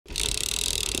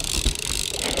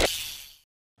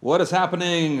What is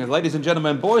happening, ladies and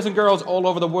gentlemen, boys and girls all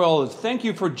over the world? Thank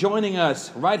you for joining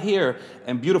us right here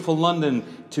in beautiful London,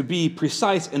 to be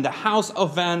precise, in the House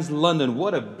of Vans, London.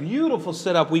 What a beautiful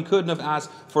setup. We couldn't have asked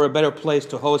for a better place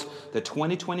to host the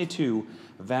 2022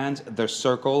 Vans The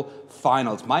Circle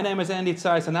Finals. My name is Andy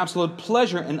Zeiss. An absolute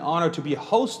pleasure and honor to be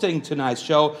hosting tonight's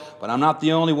show, but I'm not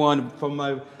the only one.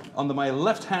 On my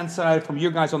left-hand side, from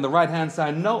you guys on the right-hand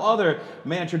side, no other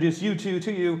may introduce you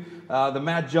to you, the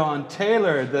Mad John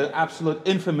Taylor, the absolute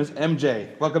infamous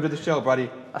MJ. Welcome to the show,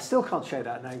 buddy. I still can't shake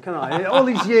that name, can I? all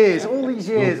these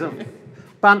years of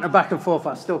banter back and forth,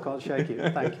 I still can't shake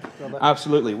it. Thank you, brother.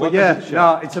 Absolutely. Welcome to the show.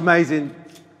 No, it's amazing.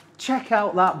 Check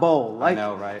out that bowl. I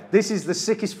know, right? This is the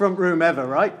sickest front room ever,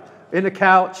 right? In a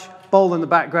couch, bowl in the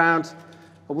background.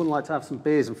 I wouldn't like to have some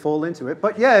beers and fall into it,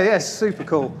 but yeah, super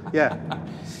cool. Yeah,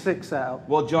 sick setup.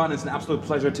 Well, John, it's an absolute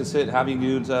pleasure to having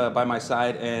you by my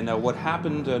side. And what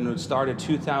happened and it started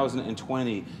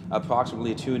 2020,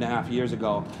 approximately 2.5 years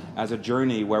ago, as a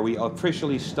journey where we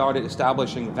officially started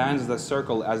establishing Vans The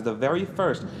Circle as the very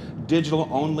first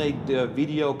digital-only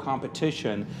video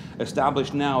competition,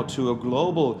 established now to a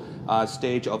global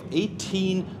stage of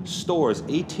 18 stores,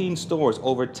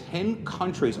 over 10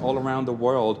 countries all around the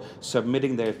world,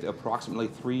 submitting their approximately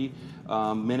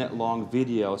 3-minute-long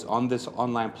videos on this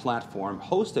online platform,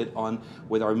 hosted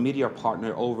with our media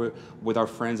partner over with our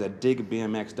friends at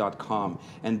DIGBMX.com.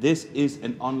 And this is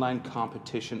an online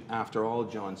competition after all,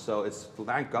 John. So it's,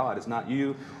 thank God, it's not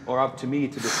you or up to me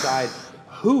to decide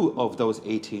who of those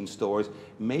 18 stores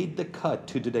made the cut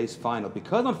to today's final,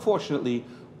 because unfortunately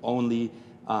only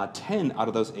 10 out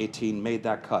of those 18 made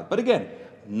that cut. But again,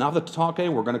 enough of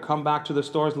talking. We're going to come back to the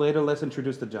stores later. Let's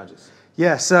introduce the judges.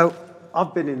 Yeah, so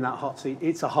I've been in that hot seat.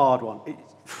 It's a hard one.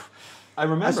 I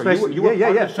remember you were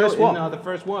part of the show in the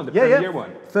first one, the premiere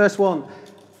one. First one,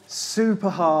 super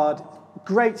hard.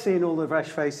 Great seeing all the fresh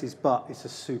faces, but it's a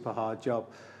super hard job.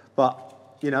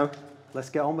 But, you know, let's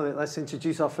get on with it. Let's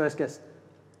introduce our first guest.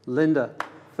 Linda,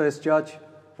 first judge.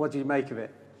 What do you make of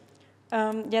it?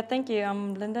 Yeah, thank you.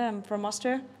 I'm Linda. I'm from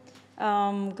Austria.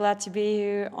 Glad to be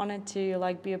here. Honored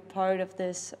to be a part of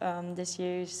this this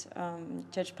year's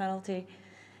judge penalty.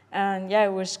 And yeah,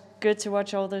 it was good to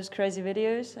watch all those crazy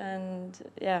videos, and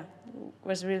yeah, it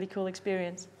was a really cool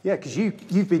experience. Yeah, because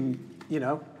you've been,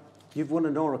 you've won a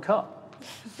Nora Cup.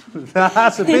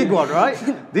 That's a big one, right?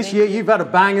 This year you've had a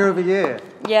banger of a year.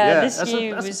 Yeah, this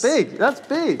year that's big. That's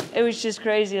big. It was just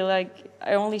crazy. I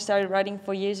only started riding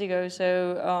 4 years ago,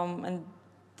 so and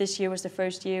this year was the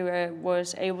first year where I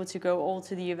was able to go all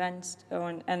to the events,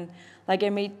 and I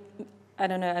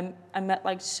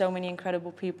met so many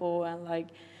incredible people, and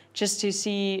just to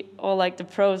see all the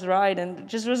pros ride, and it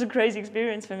just was a crazy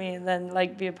experience for me, and then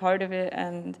be a part of it.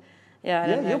 And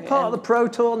yeah, you're part of the pro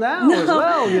tour now as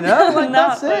well,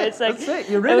 that's it. That's it.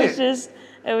 You're in it.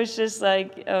 It was just I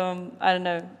don't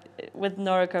know, with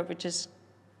Nora Cup, it just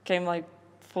came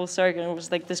full circle. It was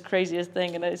this craziest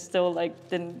thing, and I still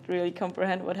didn't really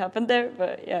comprehend what happened there.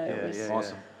 But yeah, it was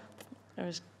awesome. It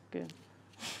was good.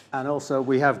 And also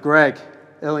we have Greg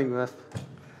Illingworth.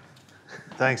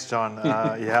 Thanks, John.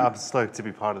 Yeah, I'm stoked to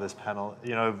be part of this panel.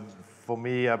 For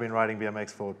me, I've been riding BMX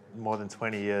for more than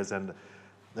 20 years, and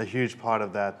a huge part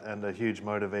of that and a huge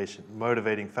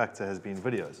motivating factor has been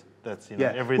videos. That's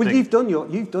everything. Well, you've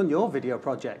done your video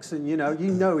projects, and you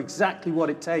know exactly what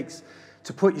it takes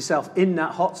to put yourself in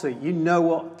that hot seat. You know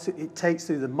what it takes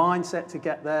through the mindset to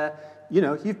get there.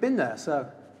 You've been there, so.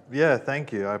 Yeah,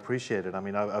 thank you. I appreciate it. I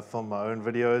mean, I've filmed my own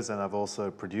videos, and I've also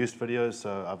produced videos,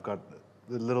 so I've got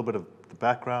a little bit of the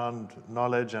background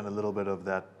knowledge and a little bit of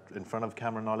that in front of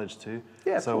camera knowledge too.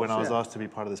 Yeah, so when I was asked to be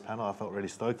part of this panel, I felt really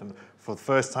stoked. And for the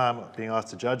first time being asked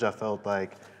to judge, I felt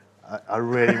like I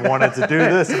really wanted to do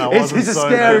this, and I wasn't It's a so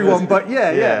scary nervous. one, but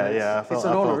yeah. It's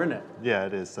an honor, isn't it? Yeah,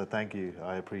 it is. So thank you.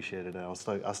 I appreciate it. And I was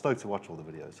stoked to watch all the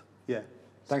videos. Yeah.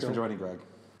 Thanks for joining, Greg.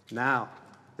 Now,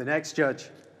 the next judge,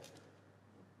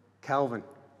 Calvin.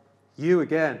 You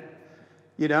again.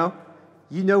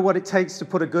 You know what it takes to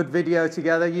put a good video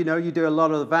together. You do a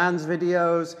lot of the Vans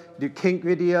videos, you do kink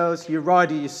videos, you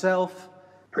ride it yourself.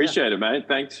 Appreciate it, mate.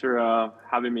 Thanks for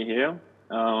having me here.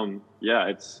 Yeah,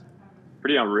 it's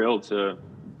pretty unreal to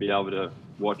be able to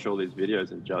watch all these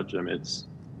videos and judge them.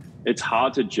 It's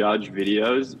hard to judge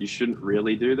videos. You shouldn't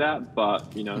really do that,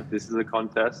 but this is a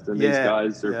contest, and these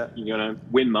guys are going to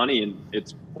win money, and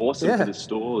it's awesome for the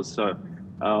stores. So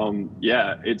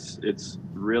it's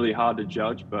really hard to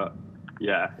judge, but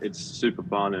yeah, it's super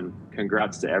fun, and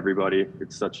congrats to everybody.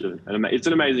 It's such an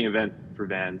amazing event for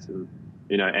Vans, and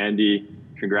Andy,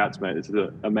 congrats, mate. It's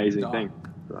an amazing thing.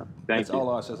 So, thank you. It's all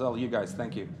us. It's all you guys.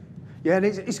 Thank you. Yeah, and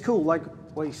it's cool, like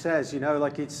what he says.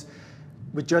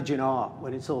 we're judging art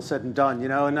when it's all said and done, you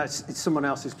know, and it's someone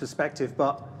else's perspective.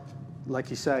 But like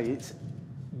you say,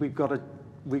 we've got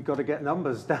to get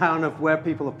numbers down of where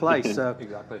people are placed. So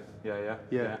Exactly. Yeah.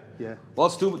 Well,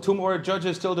 it's two more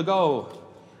judges still to go,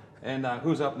 and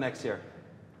who's up next here?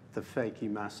 The fakie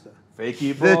master.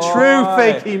 Fakie boy. The true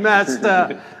fakie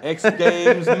master. X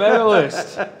Games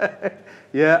medalist.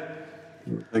 Yeah.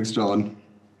 Thanks, John.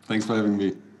 Thanks for having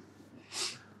me.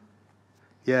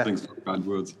 Yeah. Thanks for the kind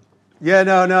words. Yeah,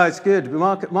 no, it's good.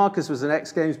 Markus was an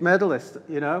X Games medalist,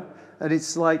 you know, and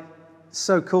it's like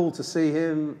so cool to see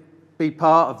him be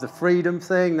part of the freedom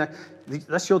thing.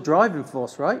 That's your driving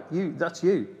force, right? That's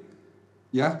you.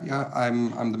 Yeah,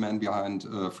 I'm the man behind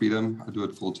Freedom. I do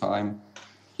it full time.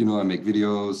 You know, I make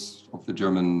videos of the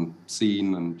German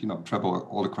scene and, you know, travel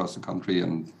all across the country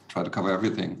and try to cover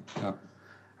everything. Yeah.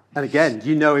 And again,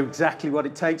 you know exactly what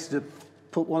it takes to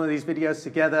put one of these videos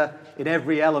together in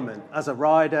every element, as a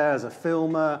rider, as a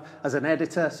filmer, as an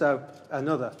editor. So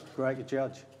another great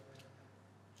judge.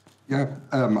 Yeah,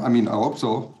 I mean, I hope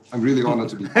so. I'm really honored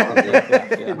to be part of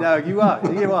it. Yeah. No, you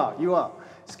are.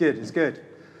 It's good.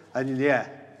 And yeah,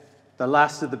 the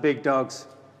last of the big dogs.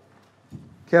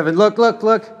 Kevin, look.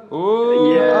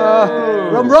 Ooh.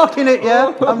 Yeah. I'm rocking it,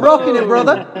 yeah? I'm rocking it,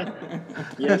 brother.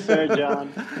 Yes, sir,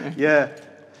 John. Yeah.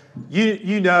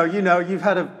 You know, you've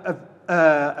had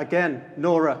again,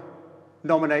 Nora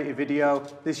nominated video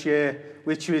this year,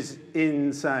 which was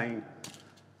insane.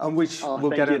 And which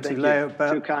we'll get into later.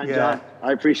 But too kind, John.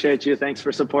 I appreciate you. Thanks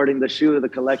for supporting the shoe, the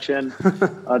collection.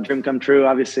 Dream come true.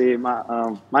 Obviously,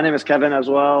 my name is Kevin as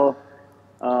well.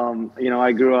 You know,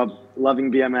 I grew up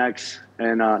loving BMX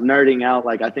and nerding out.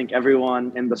 Like I think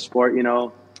everyone in the sport, you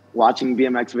know, watching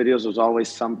BMX videos was always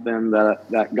something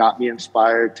that got me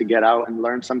inspired to get out and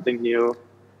learn something new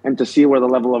and to see where the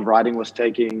level of riding was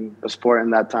taking the sport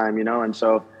in that time, you know. And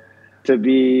so to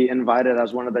be invited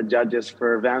as one of the judges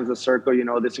for Vans the Circle, you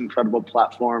know, this incredible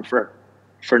platform for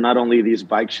not only these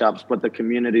bike shops, but the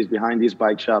communities behind these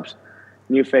bike shops,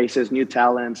 new faces, new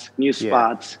talents, new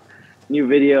spots, new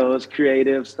videos,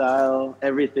 creative style,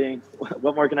 everything.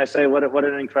 What more can I say? What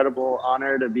an incredible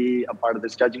honor to be a part of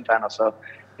this judging panel. So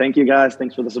thank you guys.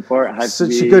 Thanks for the support.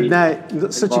 Such a good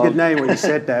name. Such a good name what you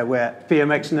said there. We're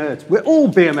BMX nerds. We're all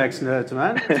BMX nerds,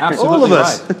 man. Absolutely all of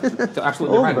us. Right.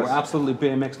 Absolutely right. We're absolutely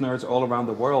BMX nerds all around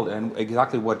the world, and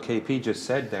exactly what KP just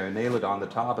said there, nail it on the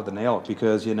top of the nail.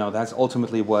 Because you know that's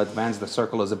ultimately what Vans the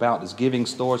Circle is about: is giving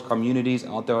stores, communities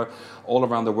out there all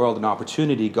around the world an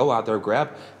opportunity. Go out there,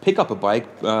 pick up a bike,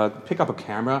 pick up a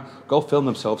camera, go film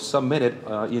themselves, submit it,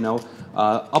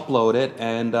 upload it,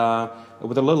 and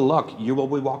with a little luck, you will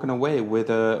be walking away with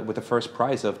the first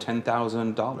prize of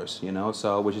 $10,000. You know,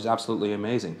 so which is absolutely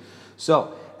amazing.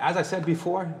 So as I said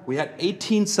before, we had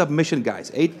 18 submissions,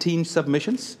 guys, 18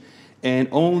 submissions, and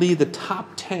only the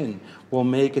top 10 will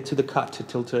make it to the cut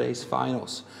till today's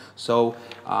finals. So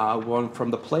from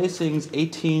the placings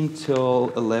 18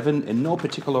 till 11 in no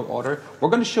particular order, we're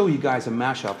going to show you guys a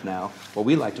mashup now, what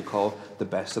we like to call the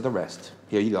best of the rest.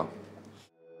 Here you go.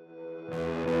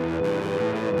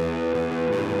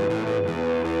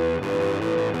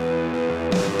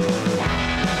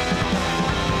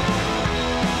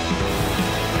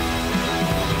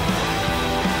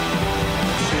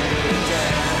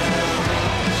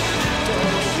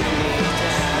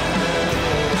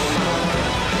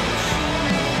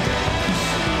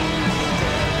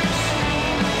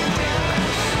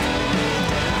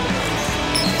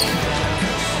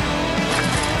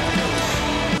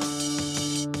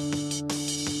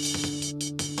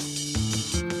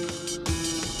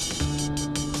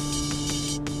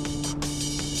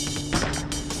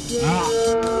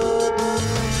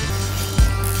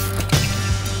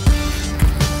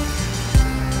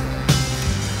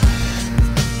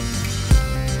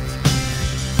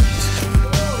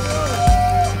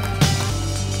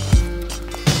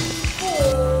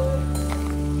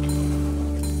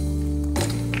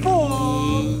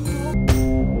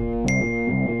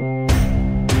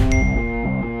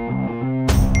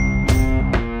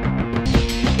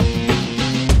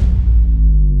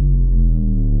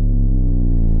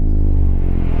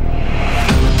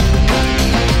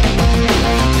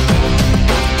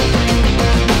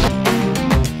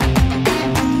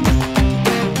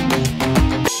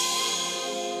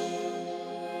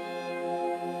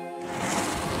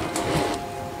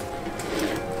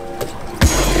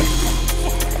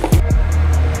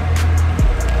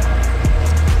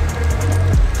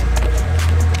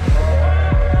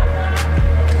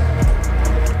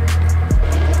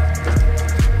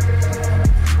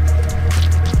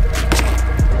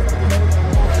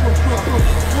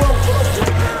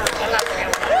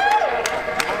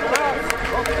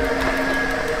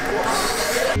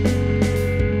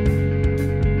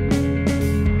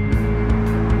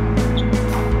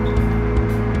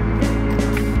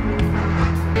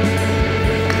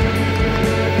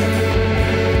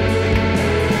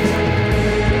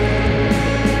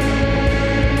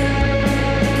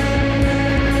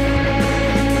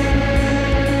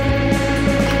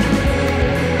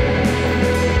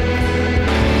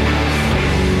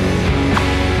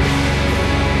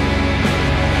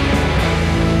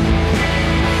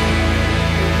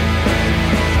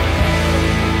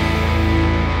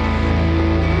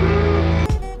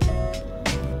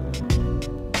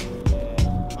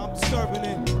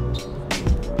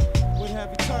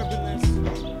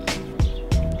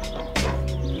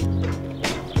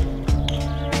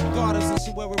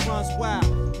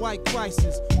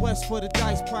 crisis. West for the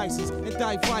dice prices,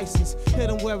 indict vices. Hit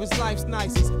him where his life's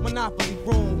nicest. Monopoly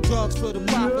room, drugs for the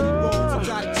property rooms.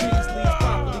 Indict trees, leaves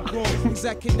properly groomed.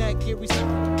 Exec connect, get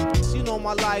respect. You know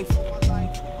my life.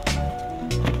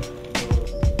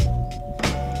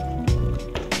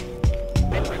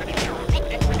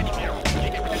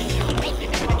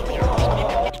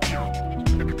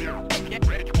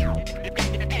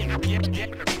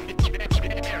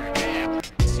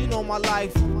 You know my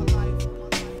life.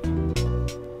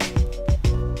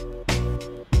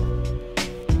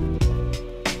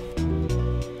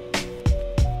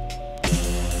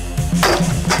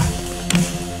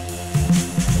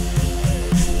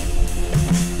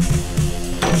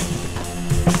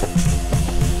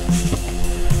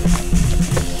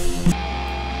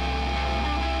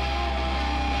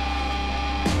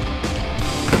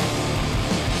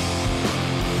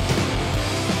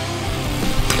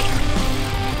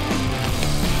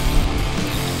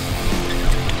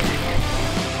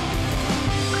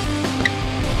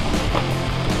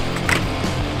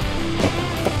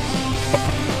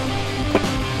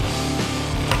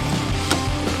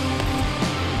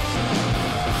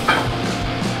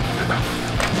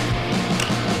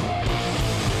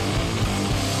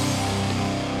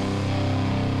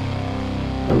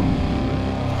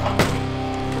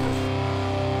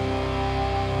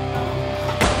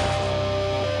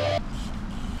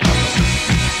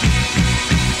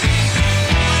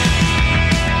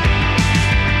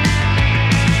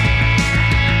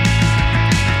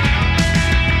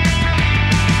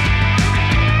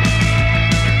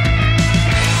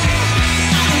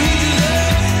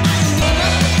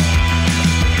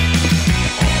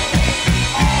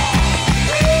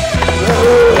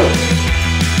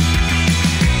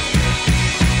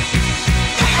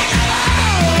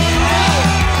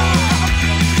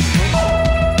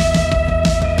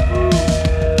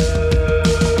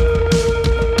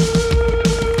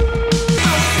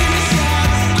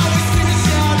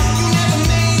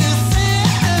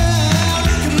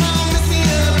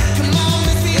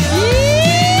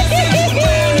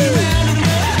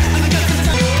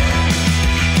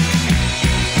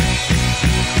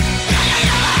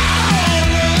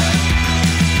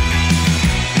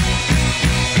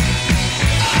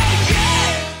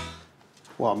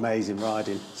 What amazing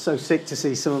riding. So sick to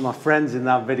see some of my friends in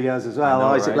that videos as well. I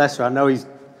know, Isaac right? Lesser, I know he's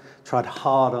tried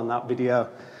hard on that video,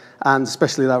 and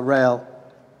especially that rail.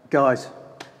 Guys,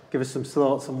 give us some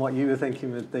thoughts on what you were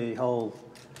thinking with the whole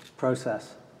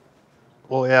process.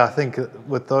 Well, yeah, I think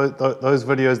with those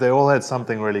videos, they all had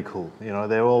something really cool. You know,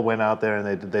 they all went out there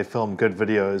and they filmed good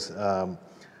videos.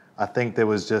 I think there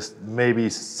was just maybe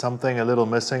something a little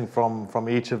missing from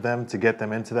each of them to get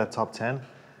them into that top 10.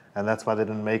 And that's why they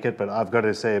didn't make it. But I've got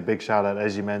to say a big shout out,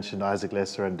 as you mentioned, Isaac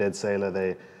Lesser and Dead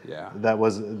Sailor. That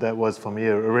was for me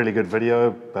a really good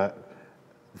video. But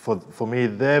for me,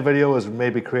 their video was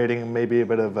maybe creating a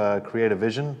bit of creative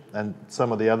vision. And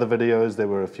some of the other videos, there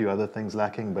were a few other things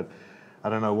lacking. But I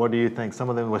don't know, what do you think? Some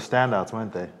of them were standouts,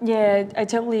 weren't they? Yeah, I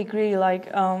totally agree. Like,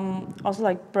 also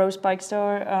like Bro Spike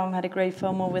Star had a great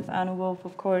filmer with Anu Wolf,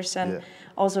 of course, and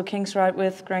also King's Ride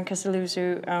with Grant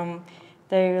Castelluzzo.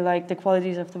 They like the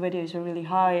qualities of the videos are really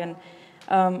high, and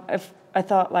I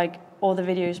thought like all the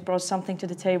videos brought something to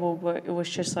the table, but it was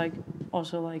just like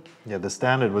also like the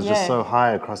standard was just so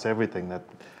high across everything that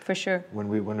for sure. When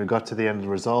we got to the end of the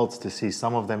results, to see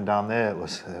some of them down there, it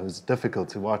was difficult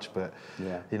to watch. But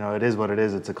you know, it is what it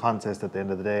is. It's a contest at the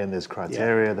end of the day, and there's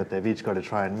criteria that they've each got to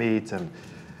try and meet. And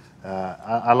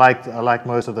I liked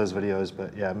most of those videos,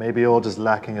 but yeah, maybe all just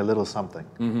lacking a little something.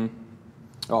 Mm-hmm.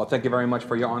 Oh, thank you very much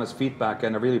for your honest feedback,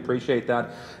 and I really appreciate that.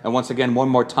 And once again, one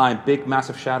more time, big,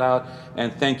 massive shout out,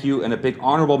 and thank you, and a big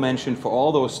honorable mention for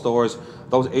all those stores,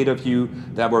 those 8 of you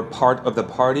that were part of the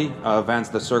party, Vans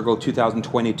the Circle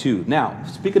 2022. Now,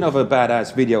 speaking of a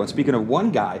badass video, and speaking of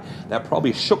one guy that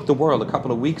probably shook the world a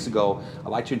couple of weeks ago, I'd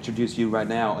like to introduce you right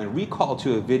now and recall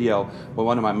to a video with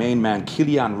one of my main man,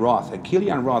 Kilian Roth. And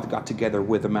Kilian Roth got together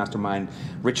with a mastermind,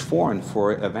 Rich Foreign,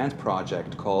 for a Vans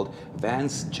project called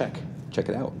Vans Check. Check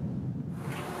it out.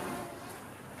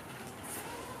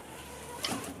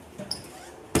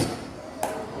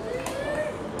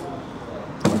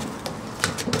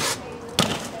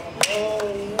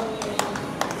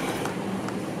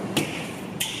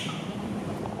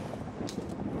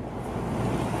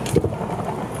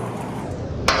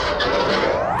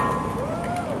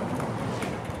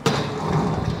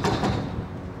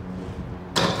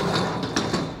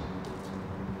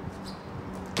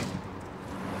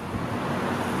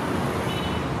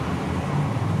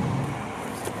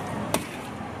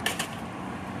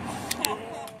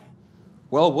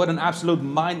 Well, what an absolute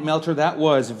mind melter that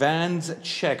was. Vans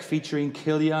Check featuring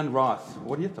Killian Roth.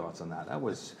 What are your thoughts on that? That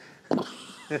was...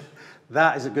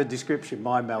 That is a good description,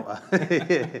 mind melter.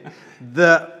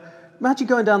 Imagine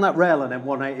going down that rail and then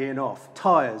 180 and off.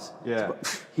 Tires. Yeah,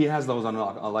 he has those on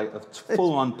like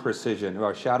full-on precision.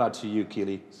 Well, shout out to you,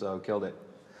 Keely. So killed it.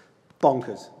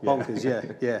 Bonkers,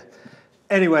 yeah.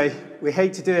 Anyway, we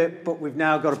hate to do it, but we've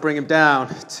now got to bring him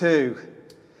down to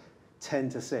 10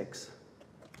 to 6.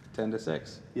 10 to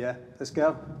 6. Yeah, let's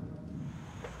go.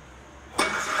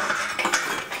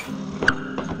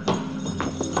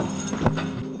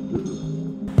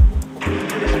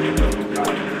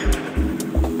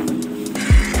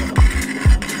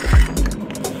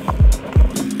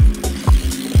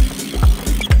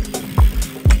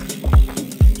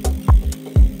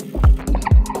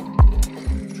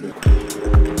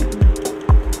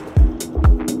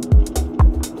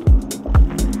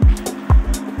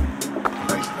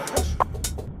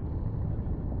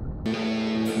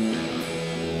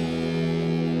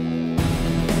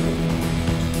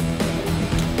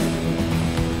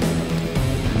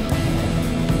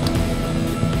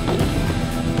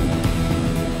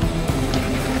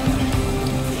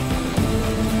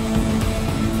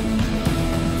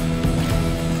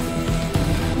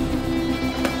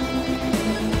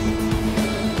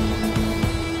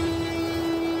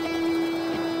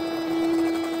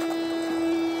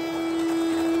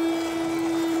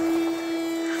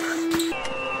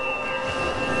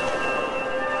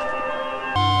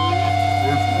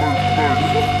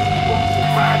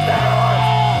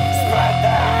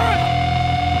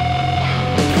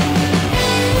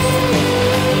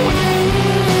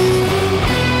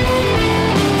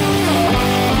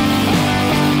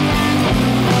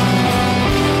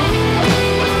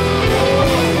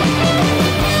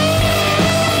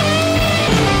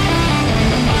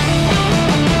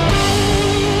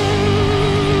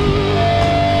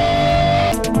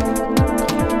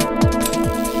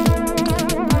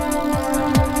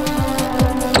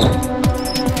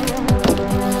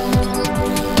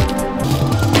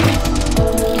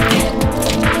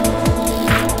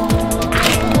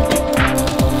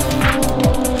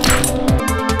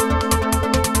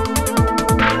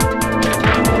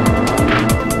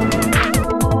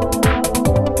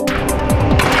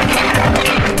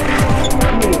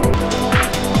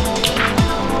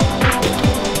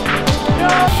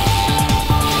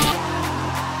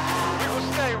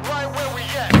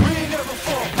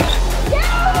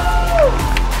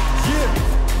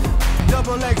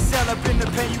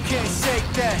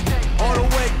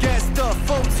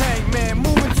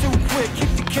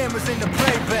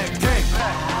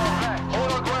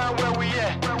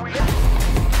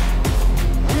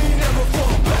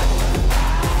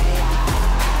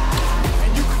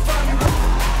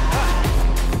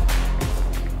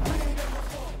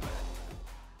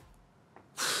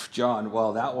 John,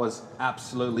 well, that was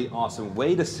absolutely awesome.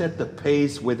 Way to set the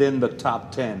pace within the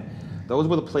top 10. Those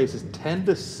were the places, 10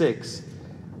 to 6.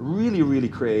 Really, really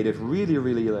creative. Really,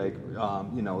 really like,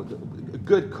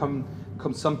 good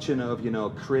consumption of,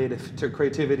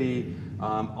 creativity,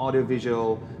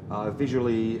 audiovisual,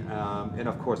 visually, and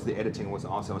of course the editing was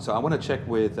awesome. So I want to check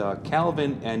with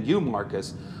Calvin and you,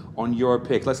 Markus, on your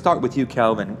pick. Let's start with you,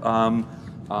 Calvin,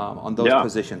 on those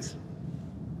positions.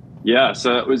 Yeah,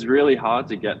 so it was really hard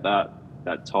to get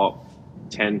that top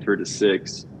 10 through to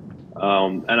 6.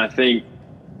 And I think,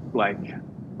 I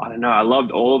don't know, I loved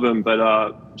all of them,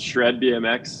 but Shred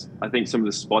BMX, I think some of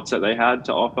the spots that they had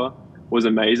to offer was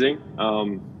amazing.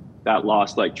 That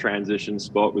last transition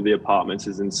spot with the apartments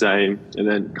is insane. And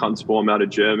then Kunstform out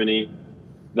of Germany.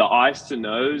 The ice to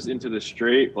nose into the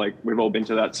street, we've all been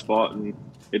to that spot and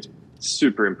it's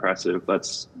super impressive.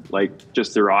 That's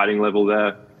just the riding level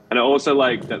there. And I also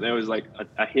like that there was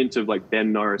a hint of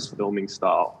Ben Norris filming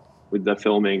style with the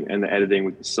filming and the editing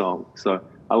with the song. So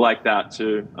I like that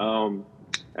too.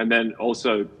 And then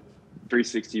also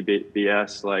 360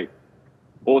 BS,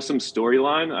 awesome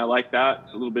storyline. I like that.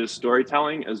 A little bit of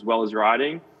storytelling as well as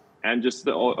riding. And just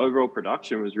the overall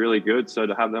production was really good. So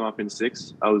to have them up in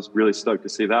 6, I was really stoked to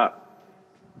see that.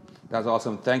 That's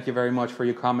awesome. Thank you very much for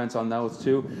your comments on those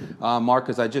two.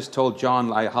 Markus, I just told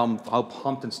John how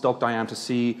pumped and stoked I am to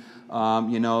see,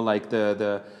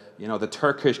 the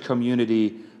Turkish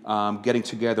community getting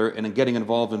together and getting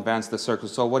involved in Vans the Circle.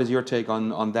 So what is your take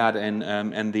on that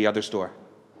and the other store?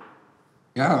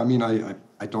 Yeah, I mean,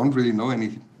 I don't really know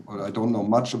anything, or I don't know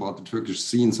much about the Turkish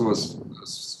scene, so I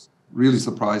was really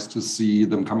surprised to see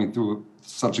them coming through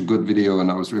such a good video, and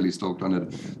I was really stoked on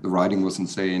it. The writing was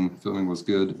insane, filming was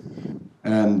good.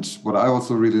 And what I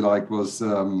also really liked was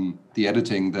the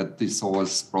editing that the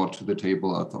Source brought to the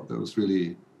table. I thought that was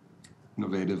really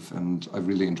innovative, and I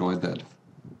really enjoyed that.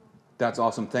 That's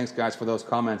awesome. Thanks, guys, for those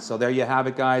comments. So there you have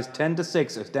it, guys.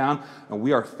 10-6 is down, and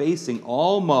we are facing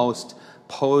almost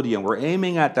podium. We're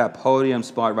aiming at that podium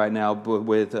spot right now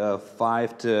with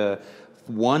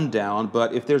 5-1 down.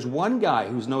 But if there's one guy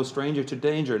who's no stranger to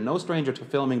danger, no stranger to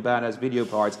filming badass video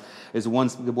parts, is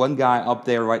one guy up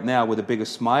there right now with the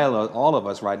biggest smile of all of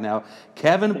us right now,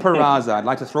 Kevin Peraza. I'd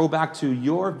like to throw back to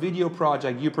your video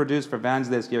project you produced for Vans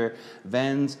this year,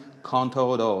 Vans con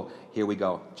Todo. Here we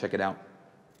go. Check it out.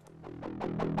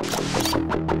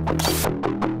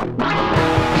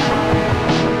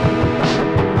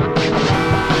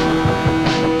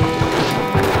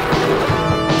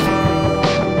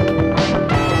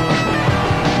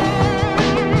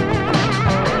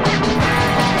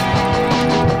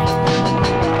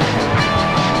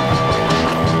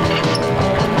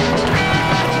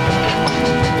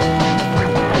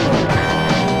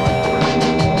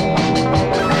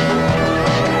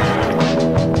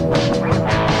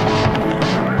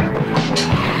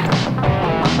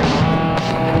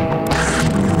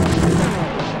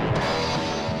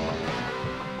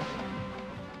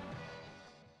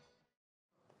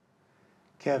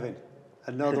 Kevin,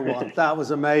 another one. That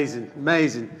was amazing,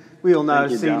 amazing. We all know,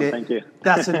 Thank you, seen John. it. Thank you.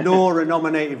 That's a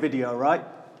Nora-nominated video, right?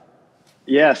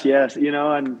 Yes, yes. You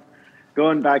know, and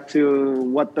going back to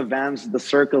what the Vans, the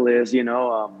circle is, you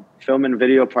know, film and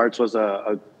video parts was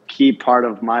a key part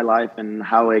of my life and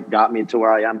how it got me to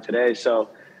where I am today. So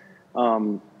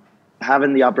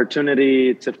having the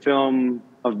opportunity to film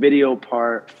a video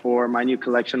part for my new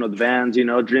collection with Vans, you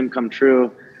know, dream come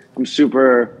true. I'm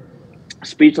super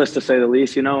speechless, to say the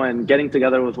least, you know, and getting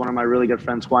together with one of my really good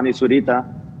friends, Juan y Zurita,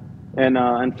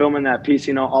 and filming that piece,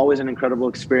 you know, always an incredible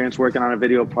experience working on a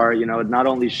video part. You know, it not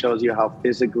only shows you how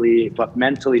physically but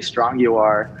mentally strong you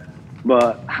are,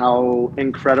 but how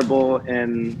incredible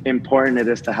and important it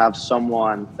is to have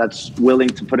someone that's willing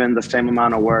to put in the same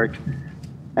amount of work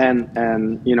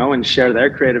and you know, and share their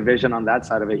creative vision on that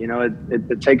side of it. You know,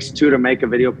 it takes two to make a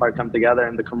video part come together,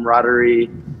 and the camaraderie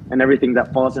and everything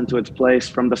that falls into its place,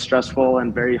 from the stressful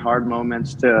and very hard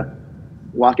moments to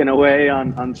walking away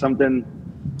on something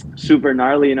super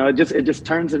gnarly. You know, it just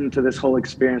turns into this whole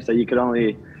experience that you could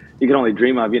only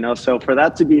dream of, you know. So for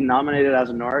that to be nominated as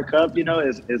a Nora Cup, you know,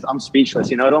 is I'm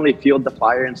speechless. You know, it only fueled the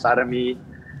fire inside of me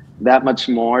that much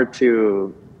more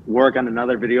to work on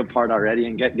another video part already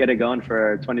and get it going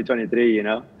for 2023, you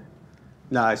know.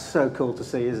 No, it's so cool to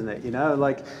see, isn't it? You know,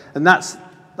 like, and that's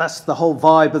the whole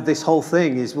vibe of this whole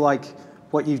thing, is like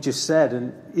what you've just said.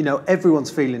 And, you know,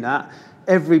 everyone's feeling that.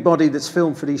 Everybody that's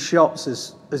filmed for these shots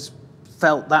has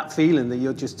felt that feeling that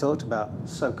you just talked about.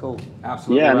 So cool.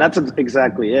 Absolutely. Yeah, right. and that's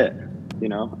exactly it, you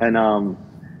know. And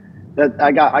that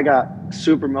I got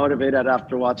super motivated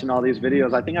after watching all these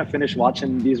videos. I think I finished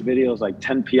watching these videos like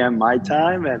 10 p.m. my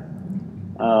time, and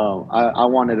I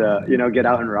wanted to, you know, get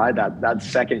out and ride that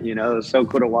second. You know, it was so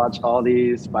cool to watch all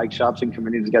these bike shops and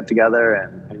communities get together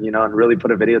and you know, and really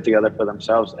put a video together for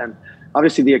themselves. And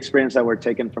obviously the experience that we're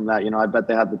taking from that, you know, I bet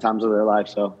they had the times of their life.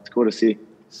 So it's cool to see.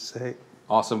 Sick.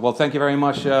 Awesome. Well, thank you very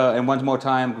much. And once more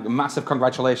time, massive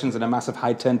congratulations and a massive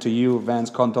high 10 to you, Vans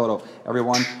con Todo.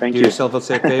 Everyone, Thank do you. yourself a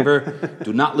safe favor.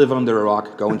 Do not live under a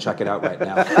rock. Go and check it out right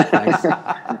now. Thanks.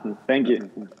 Thank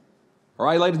you. All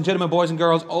right, ladies and gentlemen, boys and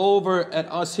girls, over at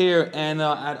us here and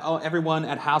at everyone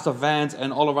at House of Vans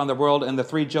and all around the world, and the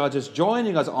three judges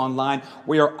joining us online,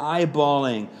 we are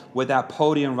eyeballing with that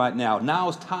podium right now. Now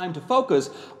it's time to focus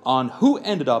on who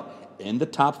ended up in the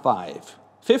top 5.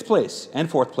 5th place and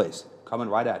 4th place. Coming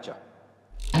right at you.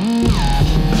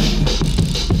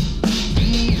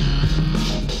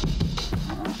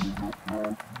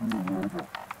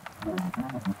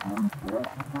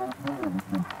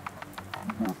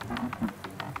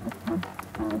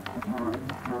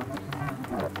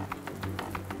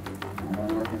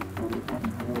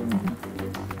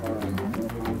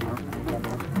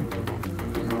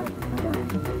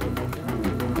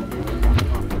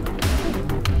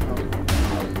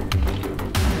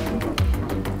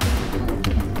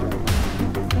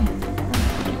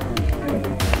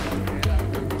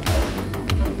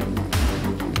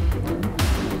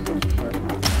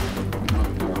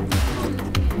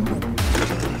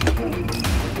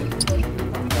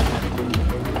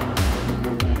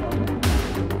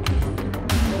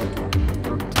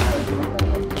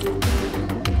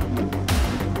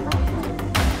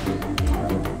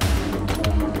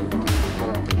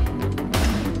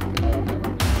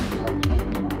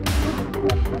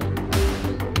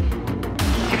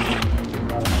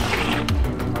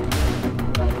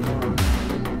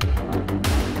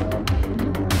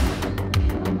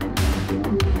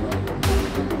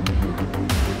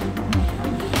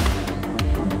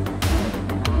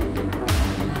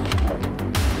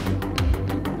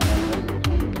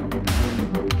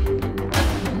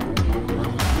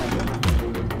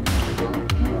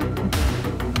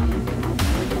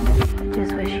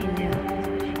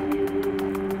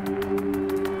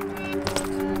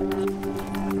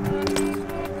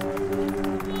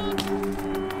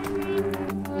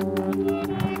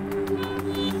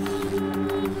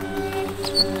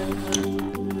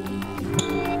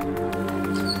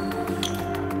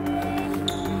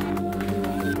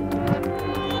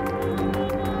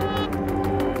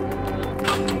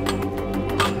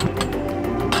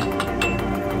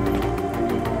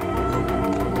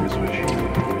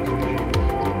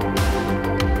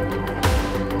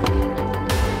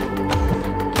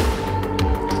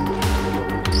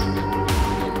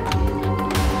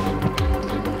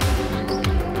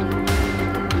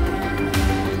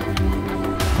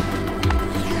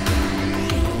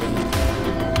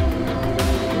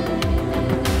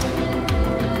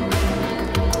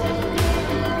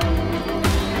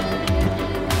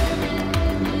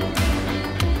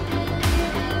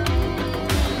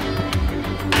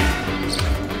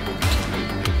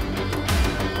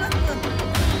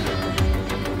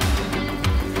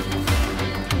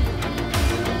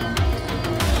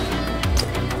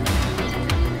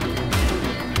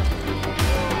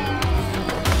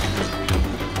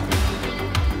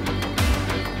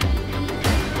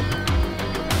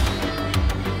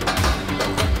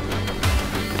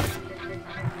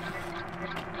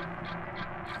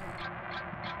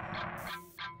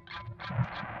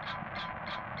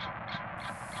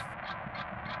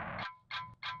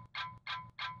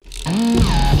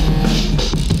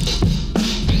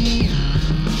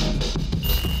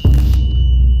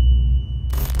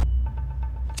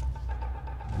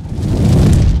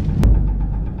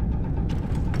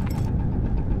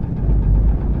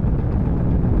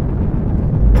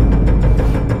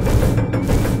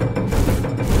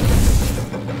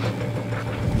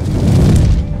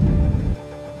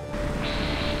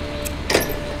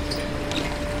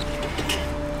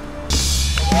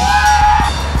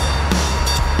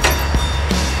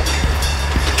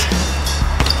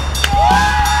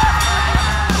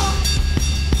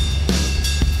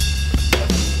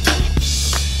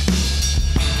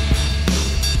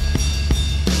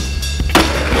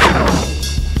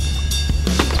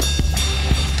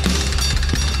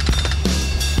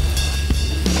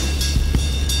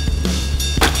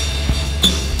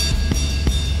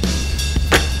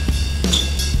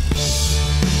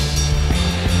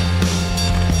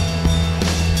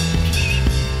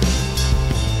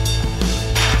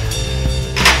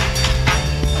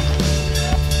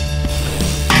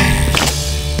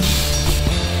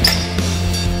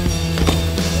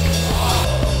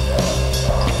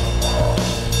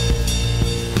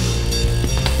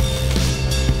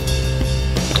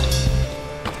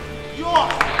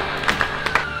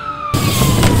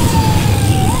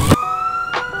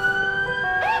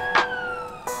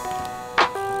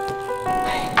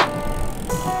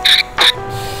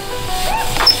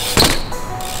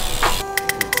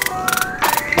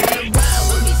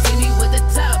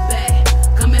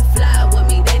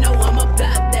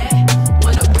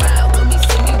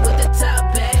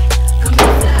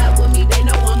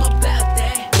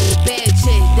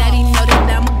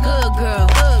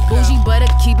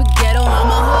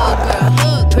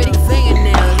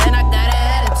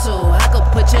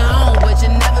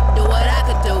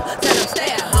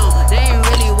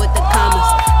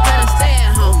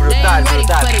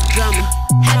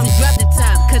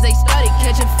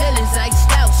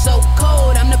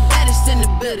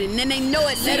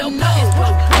 Let them know.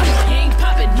 You ain't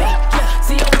poppin', no.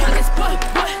 See your pockets, what?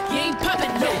 You ain't poppin',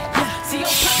 no. See your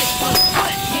pockets, what?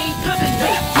 You ain't poppin',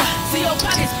 no. See your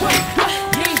pockets, what?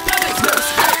 You ain't poppin', no.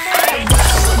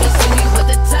 Ride with me, see me with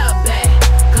the top back.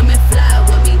 Come and fly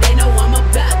with me, they know I'm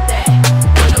about that.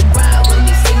 Wanna ride with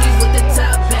me, see me with the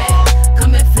top back.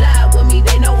 Come and fly with me,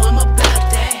 they know I'm about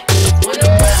that. Wanna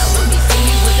ride with me, see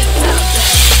me with the top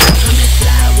back. Come and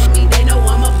fly with me, they know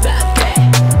I'm about that.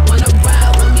 Wanna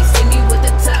ride with me, see me with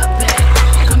the top back.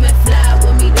 Come and fly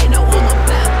with me, they know I'm about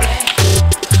that.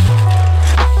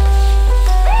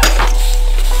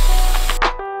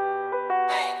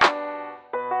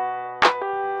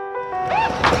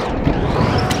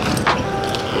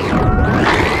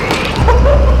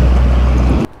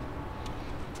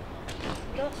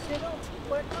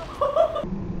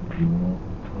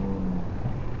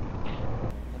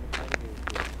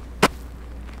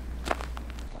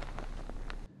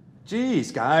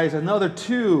 Geez, guys, another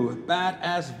 2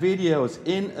 badass videos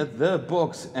in the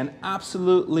books, and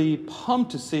absolutely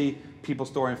pumped to see People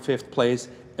Store in 5th place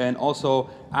and also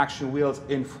Action Wheels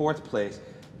in 4th place.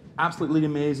 Absolutely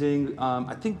amazing.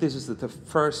 I think this is the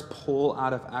first poll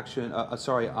out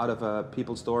of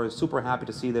People Store. Super happy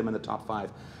to see them in the top 5.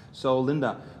 So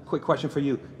Linda, quick question for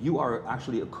you. You are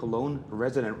actually a Cologne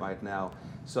resident right now.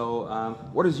 So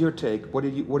what is your take? What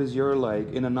is your,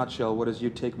 like, in a nutshell, what is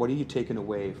your take? What are you taking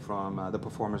away from the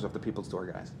performance of the People Store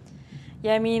guys?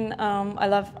 Yeah, I mean, I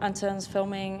love Anton's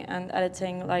filming and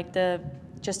editing. Like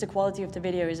just the quality of the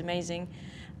video is amazing.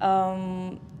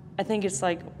 I think it's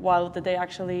like wild that they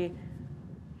actually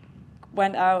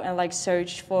went out and like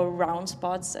searched for round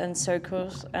spots and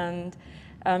circles, and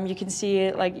you can see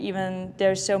it, like, even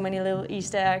there's so many little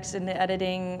Easter eggs in the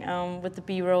editing with the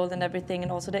B-roll and everything,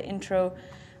 and also the intro.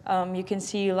 You can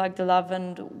see like the love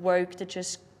and work that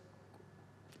just,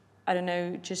 I don't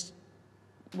know, just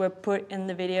were put in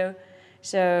the video.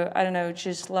 So I don't know,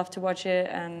 just love to watch it,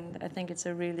 and I think it's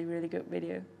a really, really good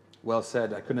video. Well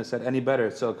said. I couldn't have said any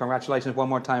better. So congratulations one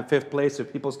more time. 5th place to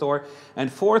People Store. And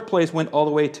 4th place went all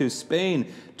the way to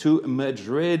Spain, to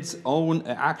Madrid's own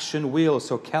Action Wheels.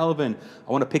 So Calvin,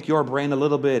 I want to pick your brain a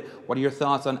little bit. What are your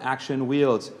thoughts on Action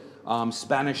Wheels?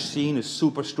 Spanish scene is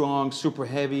super strong, super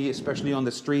heavy, especially on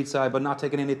the street side, but not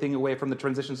taking anything away from the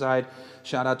transition side.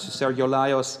 Shout out to Sergio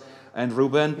Laios and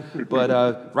Ruben.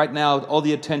 But right now, all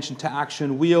the attention to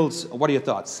Action Wheels. What are your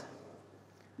thoughts?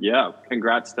 Yeah,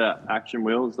 congrats to Action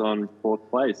Wheels on 4th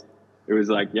place. It was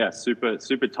like, yeah, super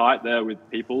tight there with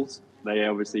Peoples. They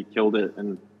obviously killed it,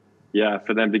 and yeah,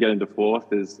 for them to get into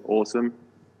 4th is awesome.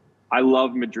 I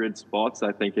love Madrid spots.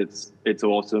 I think it's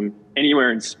awesome.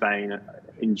 Anywhere in Spain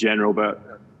in general,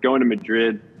 but going to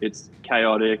Madrid, it's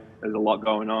chaotic. There's a lot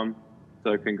going on.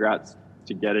 So congrats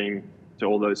to getting to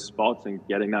all those spots and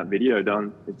getting that video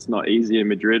done. It's not easy in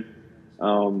Madrid.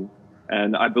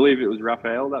 And I believe it was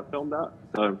Rafael that filmed that.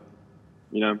 So,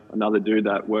 you know, another dude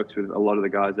that works with a lot of the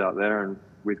guys out there and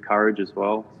with Courage as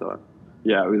well. So,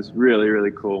 yeah, it was really,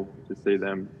 really cool to see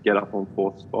them get up on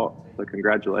 4th spot. So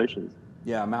congratulations.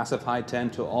 Yeah, massive high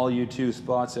 10 to all you 2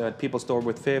 spots at People Store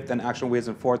with 5th and Action Wheels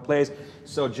in 4th place.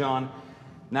 So, John,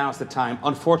 now's the time.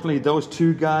 Unfortunately, those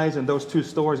 2 guys and those 2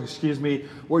 stores, excuse me,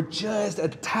 were just a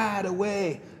tad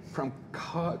away from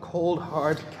cold,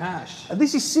 hard cash. And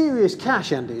this is serious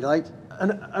cash, Andy. Like,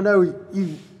 and I know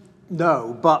you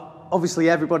know, but obviously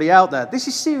everybody out there, this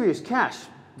is serious cash.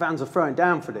 Vans are throwing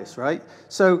down for this, right?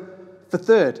 So for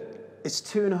 3rd, it's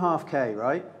 2.5K,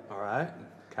 right? All right,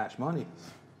 cash money.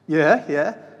 Yeah,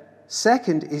 yeah.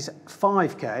 2nd is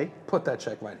 5K. Put that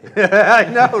check right here. I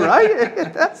know,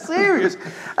 right? That's serious.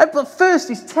 But 1st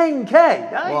is 10K.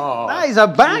 That is a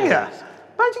banger.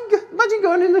 Imagine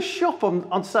going in the shop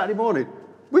on Saturday morning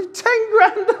with 10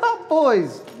 grand up,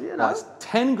 boys. You know? That's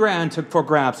 10 grand for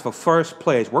grabs for 1st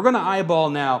place. We're going to eyeball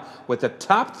now with the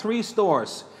top 3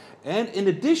 stores. And in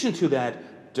addition to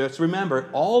that, just remember,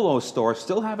 all those stores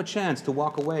still have a chance to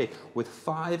walk away with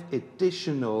 5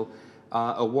 additional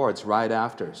awards right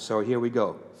after. So here we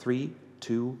go. 3,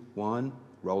 2, 1,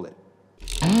 roll it.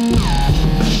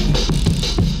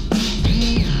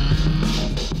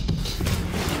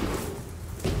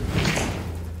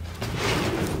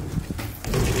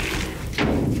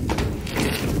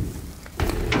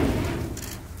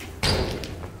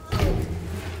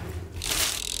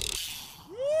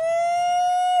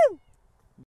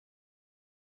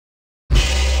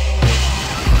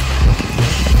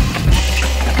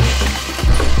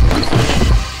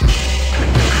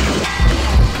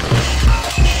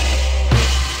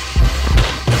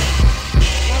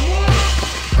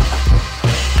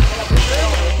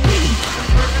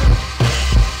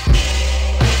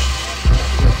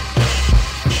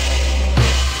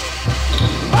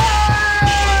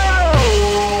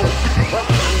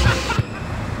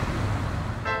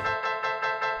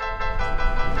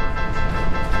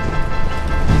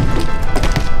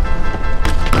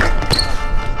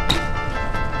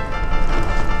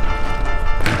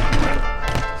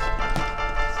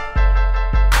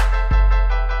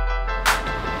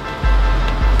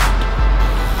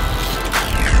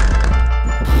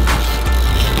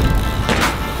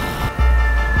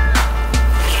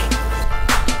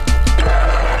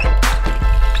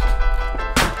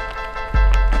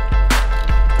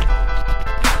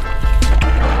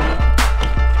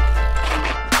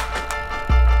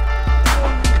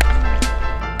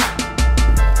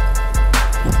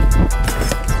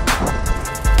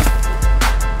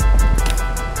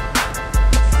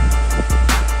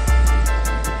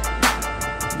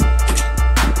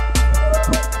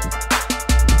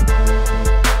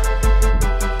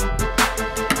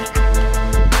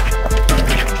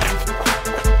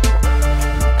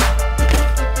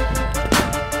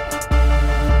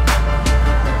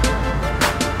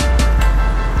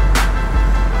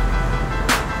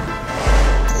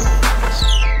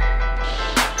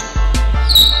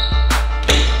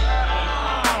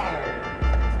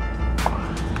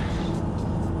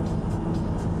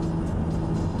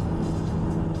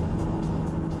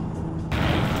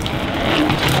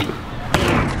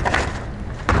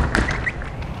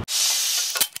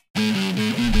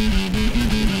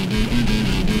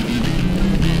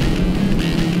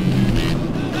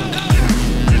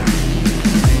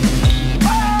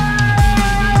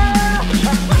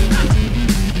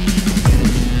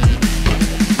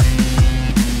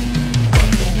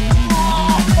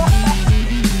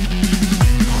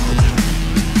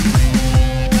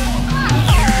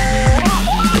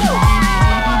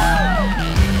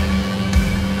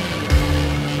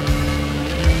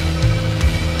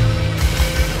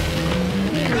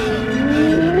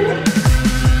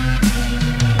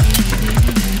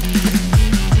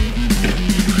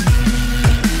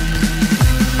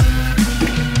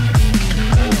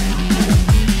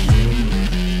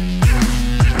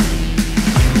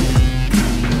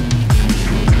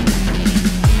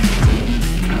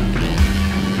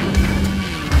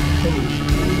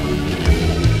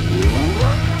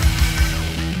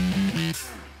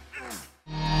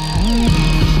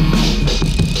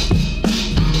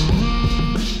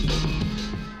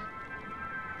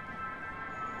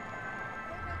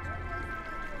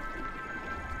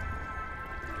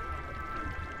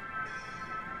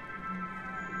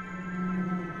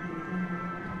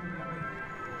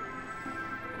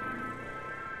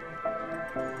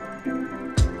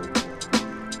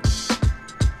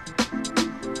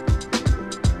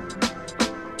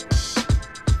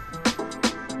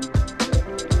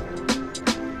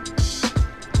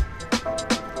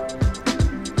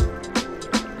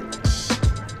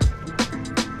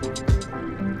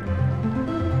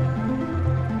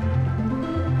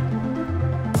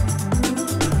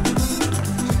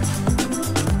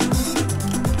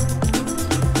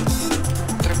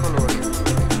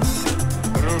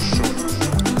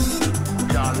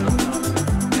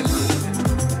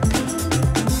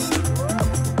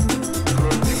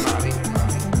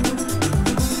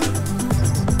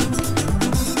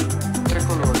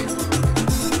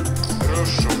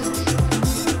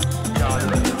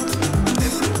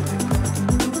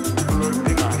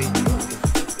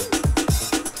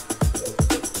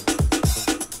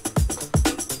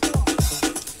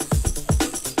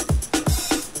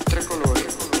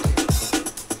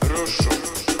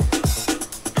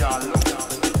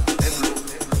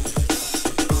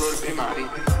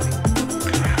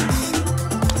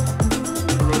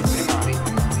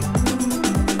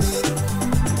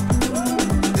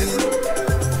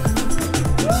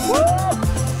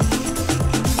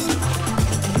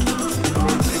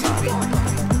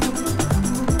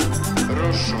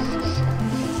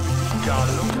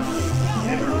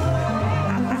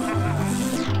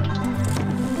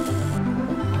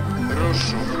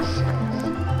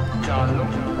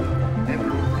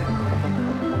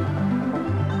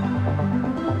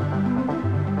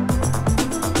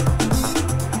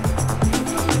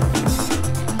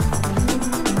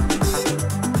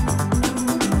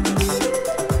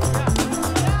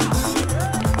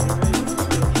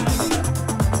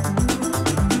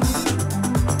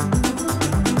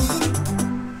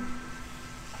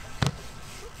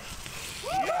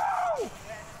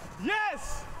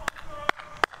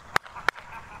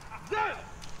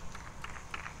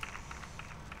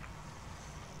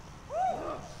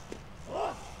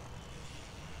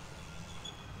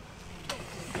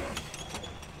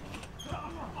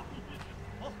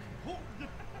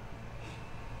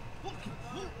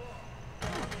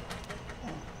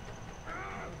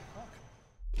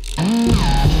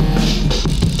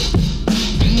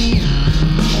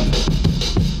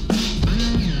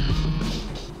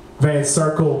 Van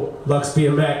Circle, Lux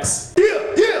BMX.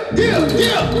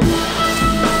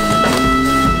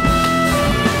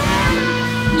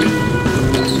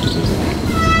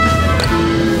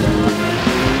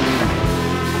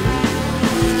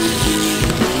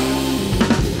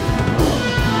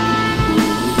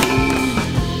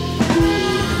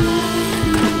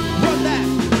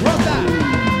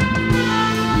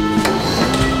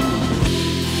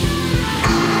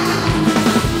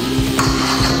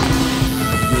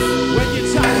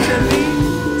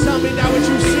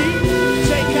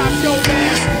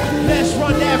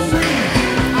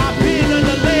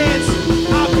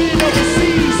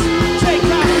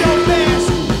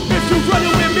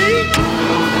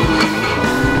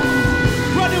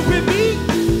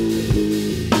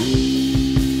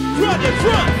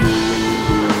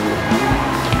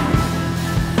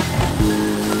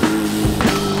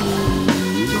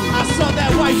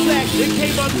 It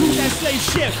came on through that slave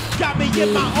ship, got me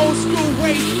in my old school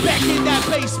ways, back in that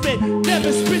basement. Never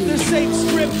spit the same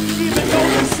script, even though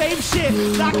the same shit.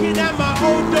 Knocking at my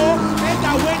own door, and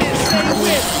I went and stayed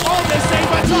with. All the same,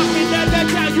 I talking at that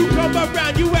time. You come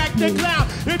around, you act a clown.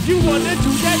 If you wanna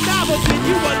do that novel, then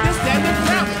you understand the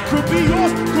clown. Could be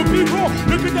yours, could be wrong.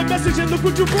 Look at the message and look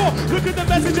what you brought. Look at the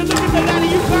message and look at the ladder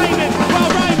you climbing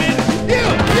while rhyming.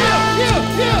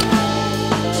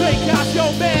 Take off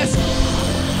your mask.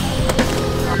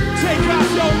 Take off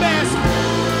your mask.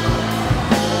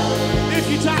 If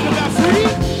you talk about free,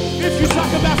 if you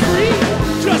talk about free,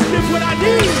 just give what I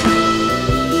need.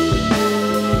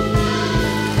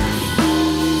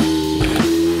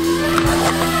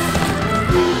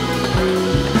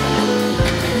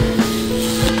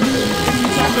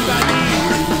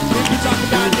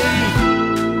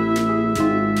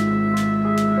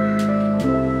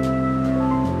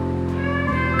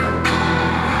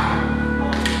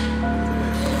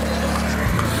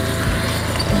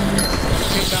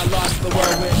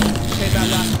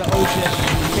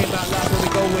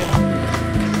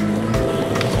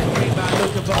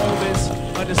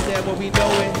 Understand what we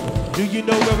knowin'. Do you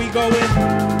know where we going? Do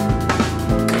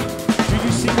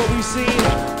you see what we seen?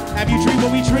 Have you dreamed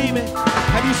what we dreaming?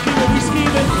 Have you schemed what we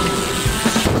scheming?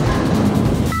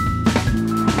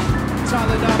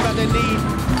 Talking all about that need,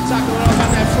 talking all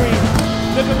about that free.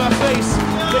 Look at my face,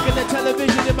 look at the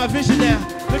television in my vision now.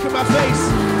 Look at my face,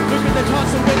 look at the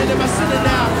hearts of winning in my sinner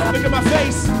now. Look at my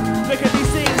face, look at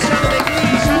these things shining in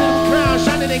green, shining in crown,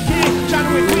 shining in king,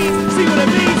 shining with queens. See what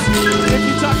it means? If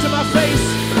you talk to my face,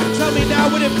 tell me now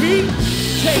what it be.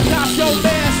 Take off your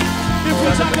mask. If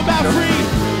we talk about free,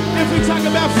 if we talk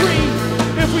about free,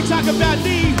 if we talk about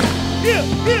need. Yeah,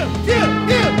 yeah, yeah,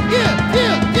 yeah, yeah,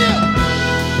 yeah, yeah.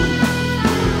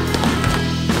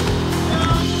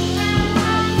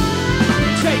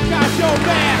 Take off your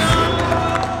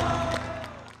mask.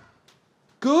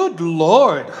 Good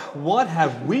Lord, what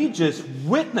have we just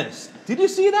witnessed? Did you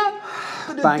see that?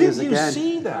 Bangers did you again.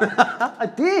 see that? I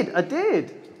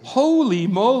did. Holy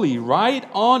moly, right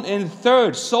on in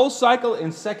third. Soul Cycle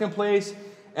in second place.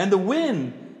 And the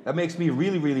win, that makes me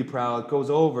really, really proud, goes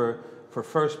over for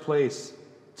first place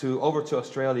over to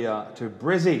Australia, to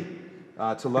Brizzy,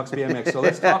 to Lux BMX. So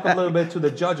let's talk a little bit to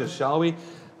the judges, shall we?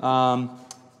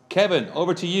 Kevin,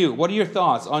 over to you. What are your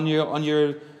thoughts on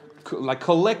your like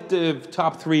collective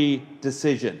top 3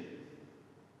 decision?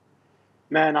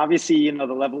 Man, obviously, you know,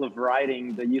 the level of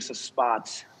riding, the use of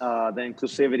spots, the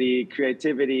inclusivity,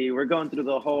 creativity. We're going through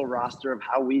the whole roster of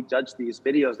how we judge these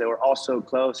videos. They were all so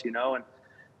close, you know, and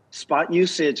spot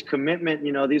usage, commitment,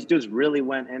 you know, these dudes really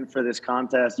went in for this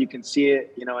contest. You can see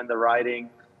it, you know, in the riding.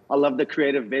 I love the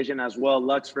creative vision as well.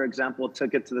 Lux, for example,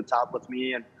 took it to the top with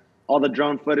me, and all the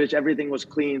drone footage, everything was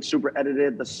clean, super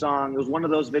edited. The song, it was one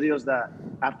of those videos that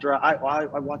after I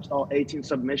watched all 18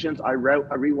 submissions, I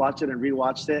rewatched it and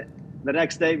rewatched it the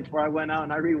next day before I went out,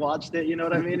 and I rewatched it. You know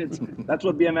what I mean? That's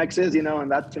what BMX is, you know,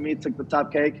 and that to me took the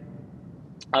top cake.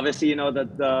 Obviously, you know,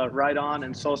 the Ride On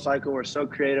and Soul Cycle were so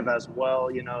creative as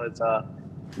well. You know, it's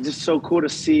just so cool to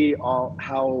see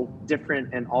how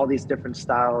different and all these different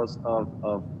styles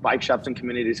of bike shops and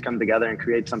communities come together and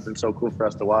create something so cool for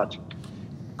us to watch.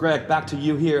 Greg, back to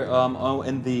you here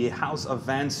in the House of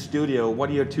Vans studio. What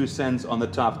are your 2 cents on the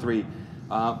top 3?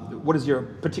 What is your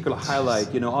particular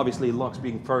highlight? You know, obviously Lux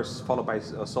being first, followed by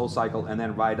Soul Cycle, and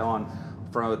then Ride On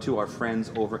to our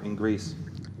friends over in Greece.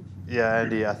 Yeah,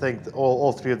 Andy, I think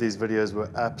all 3 of these videos were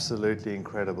absolutely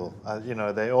incredible. You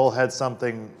know, they all had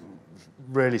something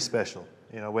really special.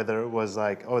 You know, whether it was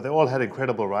like, they all had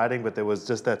incredible riding, but there was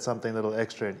just that something little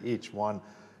extra in each one.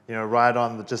 You know, Ride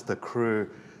On, just the crew,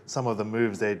 some of the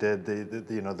moves they did,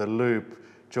 you know, the loop,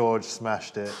 George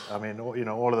smashed it. I mean, you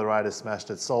know, all of the riders smashed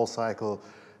it. Soul Cycle,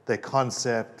 their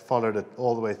concept, followed it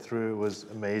all the way through, was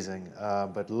amazing.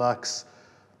 But Lux,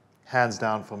 hands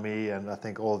down for me, and I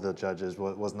think all the judges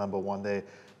was number 1.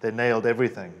 They nailed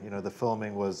everything. You know, the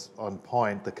filming was on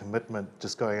point. The commitment,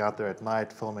 just going out there at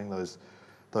night, filming those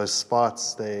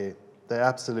spots, they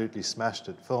absolutely smashed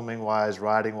it. Filming wise,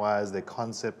 riding wise, their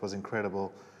concept was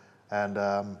incredible, and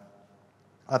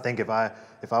I think if I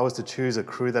was to choose a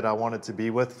crew that I wanted to be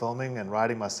with filming and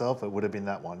riding myself, it would have been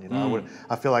that one. You know,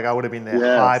 I feel like I would have been there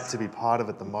hyped to be part of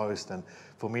it the most, and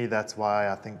for me, that's why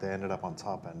I think they ended up on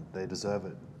top, and they deserve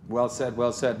it. Well said,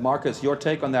 well said. Markus, your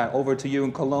take on that. Over to you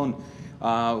in Cologne.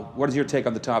 What is your take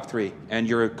on the top 3 and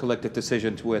your collective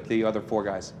decision with the other 4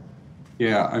 guys?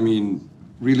 Yeah, I mean,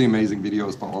 really amazing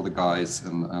videos by all the guys,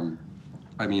 and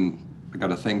I mean, I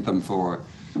gotta thank them for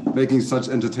making such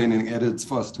entertaining edits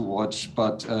for us to watch,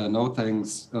 but no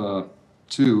thanks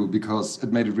too, because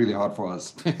it made it really hard for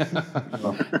us.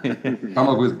 Come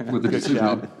up with the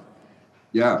decision.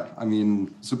 Yeah, I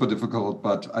mean, super difficult,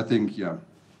 but I think, yeah,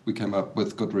 we came up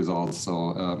with good results,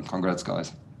 so congrats,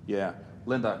 guys. Yeah.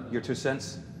 Linda, your 2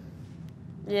 cents?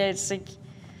 Yeah, it's like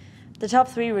the top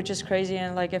 3 were just crazy,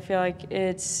 and like I feel like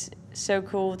it's so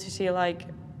cool to see like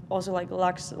also like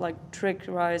Lux, like trick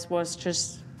rides was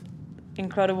just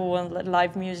incredible, and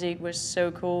live music was so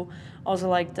cool. Also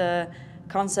like the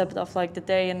concept of like the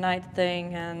day and night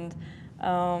thing, and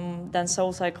then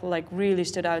Soul Cycle like really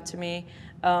stood out to me,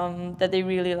 that they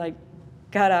really like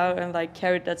got out and like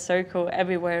carried that circle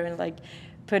everywhere and like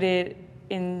put it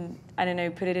in, I don't know,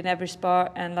 put it in every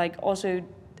spot, and like also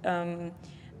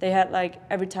they had like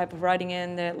every type of riding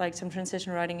in, they had like some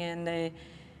transition riding in,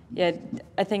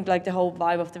 I think like the whole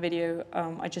vibe of the video,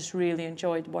 I just really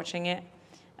enjoyed watching it.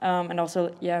 And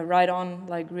also, yeah, Ride On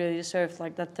like really deserved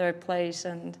like that 3rd place,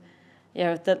 and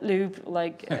yeah, with that loop,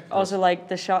 like also like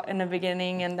the shot in the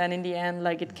beginning and then in the end,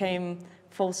 like it came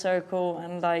full circle,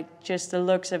 and like just the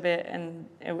looks of it, and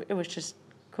it was just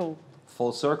cool.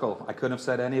 Full circle. I couldn't have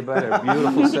said any better.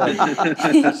 Beautiful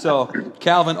said. So,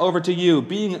 Calvin, over to you.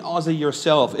 Being an Aussie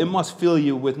yourself, it must fill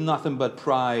you with nothing but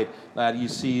pride that you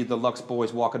see the Lux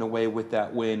boys walking away with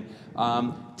that win.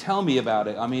 Tell me about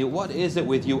it. I mean, what is it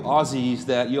with you Aussies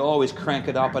that you always crank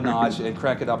it up a notch and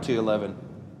crank it up to 11?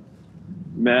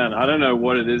 Man, I don't know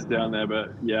what it is down there,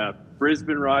 but yeah,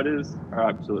 Brisbane riders are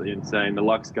absolutely insane. The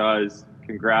Lux guys,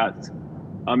 congrats.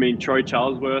 I mean, Troy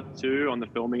Charlesworth too, on the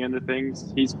filming end of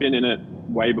things. He's been in it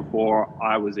way before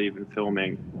I was even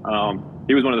filming.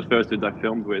 He was one of the first dudes I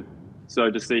filmed with. So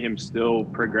to see him still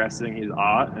progressing his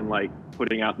art and like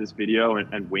putting out this video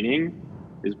and winning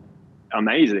is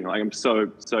amazing. Like I'm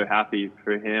so happy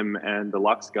for him and the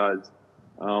Lux guys.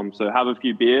 So have a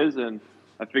few beers and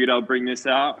I figured I'll bring this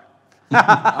out. To you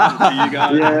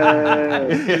guys. Yeah.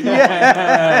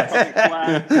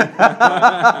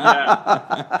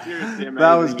 Seriously amazing.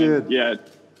 That was good. Yeah.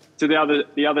 To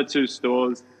the other two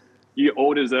stores, you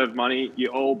all deserve money. You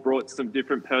all brought some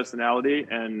different personality,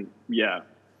 and yeah,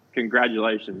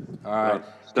 congratulations. All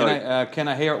right. Can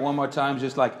I hear it one more time?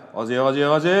 Just like Aussie, Aussie,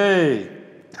 Aussie.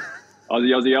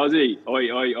 Aussie, Aussie, Aussie.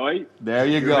 Oi, oi, oi. There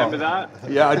you go. Remember that?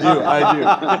 Yeah, I do.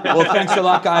 Well, thanks a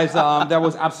lot, guys. That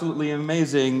was absolutely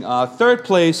amazing. Third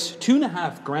place,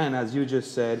 $2.5 grand, as you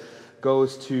just said,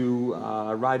 goes to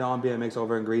Ride On BMX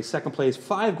over in Greece. Second place,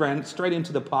 $5 grand, straight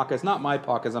into the pockets. Not my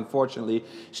pockets, unfortunately.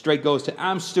 Straight goes to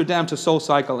Amsterdam to Soul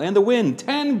Cycle. And the win,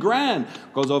 10 grand,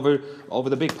 goes over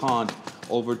the big pond,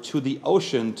 over to the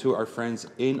ocean to our friends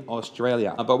in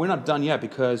Australia. But we're not done yet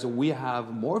because we have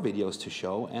more videos to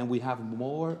show and we have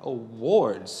more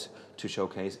awards to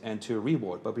showcase and to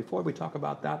reward. But before we talk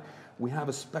about that, we have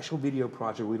a special video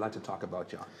project we'd like to talk about,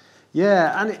 John.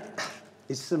 Yeah, and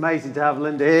it's amazing to have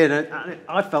Linda here, and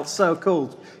I felt so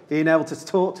cool being able to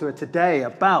talk to her today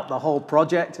about the whole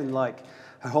project and like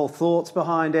her whole thoughts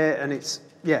behind it. And it's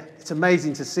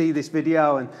amazing to see this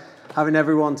video, and having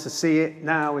everyone to see it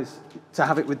now to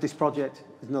have it with this project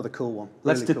is another cool one.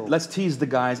 Really cool. Let's tease the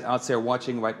guys out there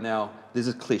watching right now. This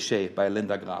is Cliché by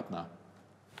Linda Grabner.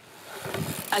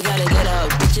 I gotta get up,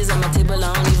 bitches on my table,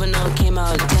 I don't even know it came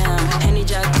out. Damn, Henny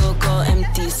Jack Coco,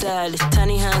 empty, sad.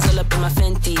 Tiny hands all up in my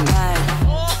Fenty bag.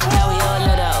 Now we all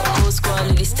let out, whole squad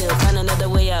lady still. Find another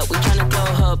way out, we tryna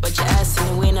throw her, but your ass in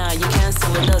the way now. You can't sit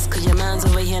with us, cause your man's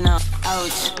over here now.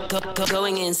 Ouch,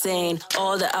 going insane.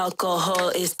 All the alcohol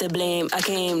is to blame. I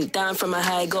came down from a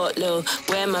high, got low.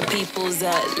 Where my people's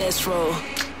at, let's roll.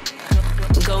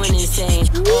 Going insane.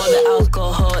 All the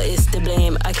alcohol is to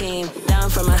blame. I came down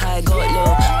from a high, got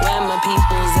low. Where my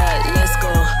people's at, let's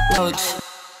go. Ouch.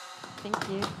 Thank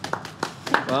you.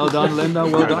 Well done, Linda.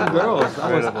 Well done, girls.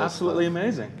 That was absolutely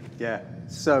amazing. Yeah,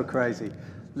 so crazy.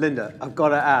 Linda, I've got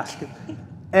to ask.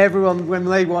 Everyone, when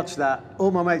they watched that, all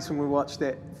my mates when we watched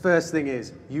it, first thing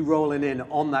is, you rolling in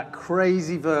on that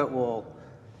crazy vert wall.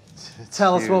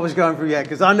 Tell us what was going through your head,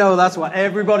 because I know that's what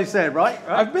everybody said, right?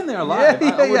 I've been there live.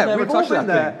 Yeah. We've all been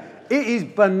there. It is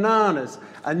bananas.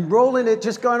 And rolling it,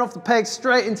 just going off the peg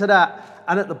straight into that,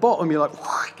 and at the bottom, you're like,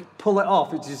 pull it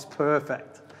off. It's just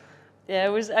perfect. Yeah, it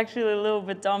was actually a little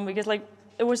bit dumb because like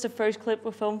it was the first clip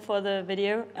we filmed for the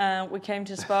video. We came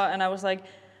to the spot and I was like,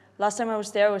 last time I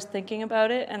was there, I was thinking about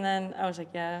it, and then I was like,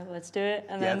 yeah, let's do it.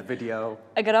 And then the video.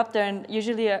 I got up there, and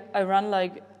usually I run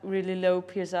like really low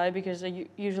PSI because I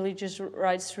usually just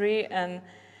ride 3, and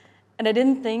I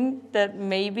didn't think that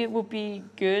maybe it would be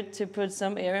good to put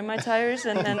some air in my tires,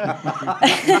 and then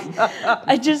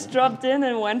I just dropped in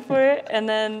and went for it, and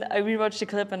then I rewatched the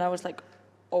clip, and I was like,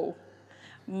 oh,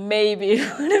 maybe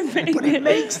it would have been But good. it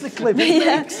makes the clip, it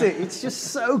makes it. It's just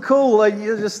so cool. Like,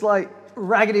 you're just like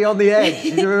raggedy on the edge.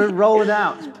 You're rolling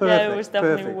out. It's perfect. Yeah, it was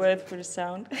definitely worth for the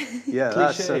sound. Yeah,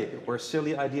 that's Cliché, where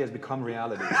silly ideas become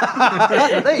reality.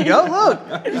 there you go,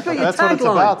 look. You've got your That's what it's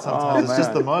tagline. about sometimes. It's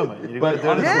just the moment. You've got to do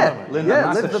it in the moment.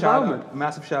 Linda, live the moment.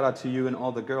 Massive shout out to you and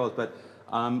all the girls. But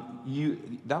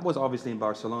that was obviously in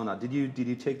Barcelona. Did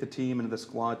you take the team and the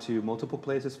squad to multiple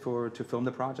places to film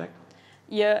the project?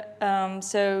 Yeah,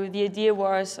 so the idea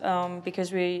was,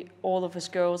 because all of us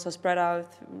girls are spread out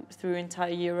through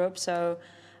entire Europe, so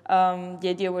the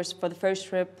idea was for the first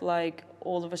trip, like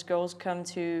all of us girls come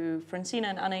to Francina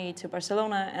and Annie to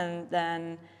Barcelona, and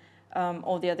then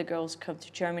all the other girls come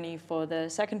to Germany for the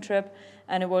second trip,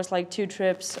 and it was like 2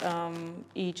 trips,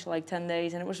 each like 10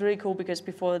 days, and it was really cool because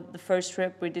before the first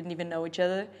trip we didn't even know each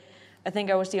other. I think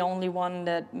I was the only one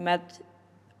that met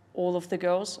all of the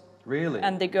girls. Really?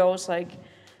 And the girls, like,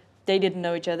 they didn't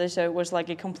know each other, so it was like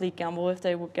a complete gamble if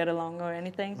they would get along or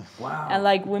anything. Wow. And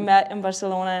like we met in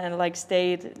Barcelona and like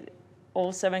stayed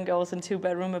all 7 girls in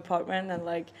 2-bedroom apartment, and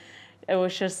like it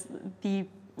was just the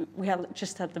we had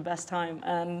just had the best time.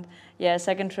 And yeah,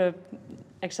 second trip,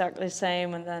 exactly the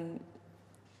same. And then,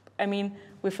 I mean,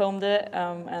 we filmed it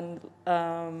by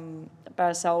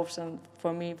ourselves. And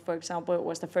for me, for example, it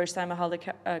was the first time I held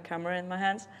a camera in my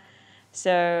hands.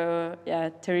 So yeah,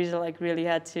 Teresa like really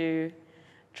had to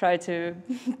try to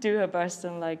do her best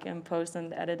and like and post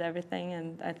and edit everything.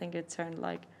 And I think it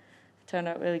turned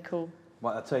out really cool.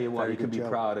 Well, I'll tell you what, Very you can good be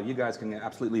job. proud of. You guys can get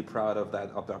absolutely proud of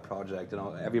that project. You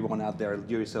know, everyone out there,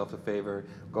 do yourself a favor,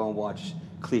 go and watch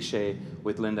Cliche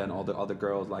with Linda and all the other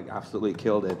girls. Like, absolutely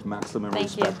killed it. Maximum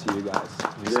Thank respect to you guys.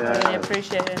 I really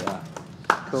appreciate it. Yeah.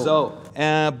 Cool. So,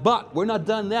 but we're not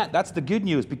done yet. That's the good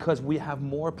news because we have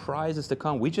more prizes to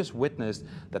come. We just witnessed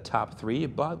the top 3,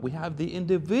 but we have the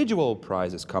individual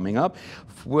prizes coming up.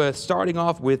 We're starting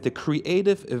off with the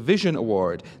Creative Vision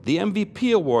Award, the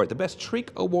MVP Award, the Best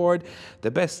Trick Award,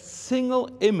 the Best Single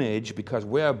Image, because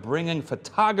we're bringing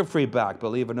photography back,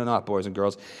 believe it or not, boys and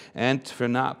girls. And for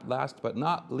last but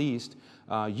not least,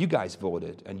 you guys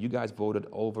voted, and you guys voted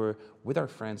over with our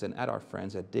friends and at our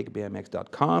friends at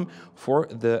DIGBMX.com for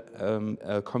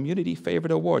the Community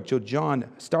Favorite Award. So John,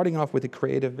 starting off with the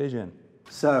Creative Vision.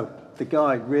 So the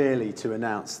guy really to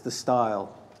announce the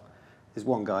style is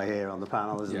one guy here on the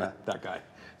panel, isn't there? That guy.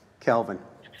 Kelvin,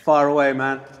 fire away,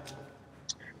 man.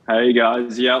 Hey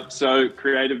guys, yep. So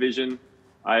Creative Vision,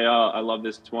 I love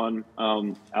this one.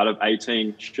 Out of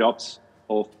 18 shops,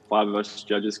 all 5 of us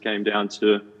judges came down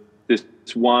to this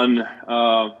one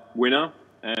winner,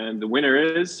 and the winner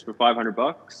is for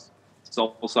 $500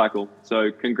 Soul Cycle.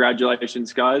 So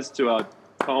congratulations, guys, to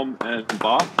Tom and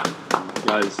Bart. You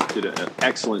guys did an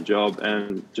excellent job,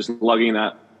 and just lugging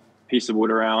that piece of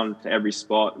wood around to every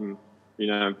spot, and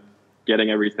getting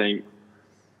everything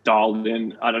dialed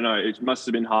in. I don't know, it must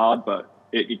have been hard, but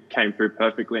it came through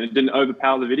perfectly, and it didn't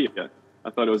overpower the video. I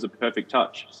thought it was a perfect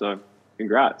touch. So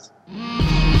congrats.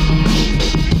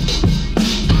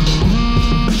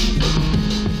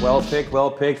 Well picked,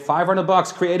 well picked.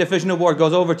 $500 Creative Vision Award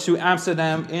goes over to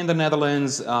Amsterdam in the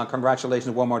Netherlands.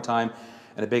 Congratulations one more time.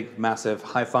 And a big, massive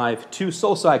high five to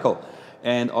Soul Cycle.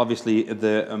 And obviously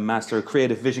the Master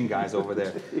Creative Vision guys over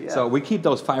there. Yeah. So we keep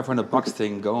those $500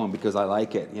 thing going because I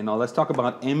like it. Let's talk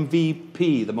about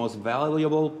MVP, the most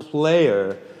valuable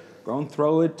player. Go and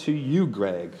throw it to you,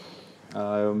 Greg.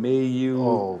 May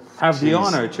you have the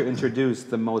honor to introduce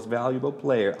the most valuable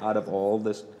player out of all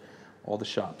the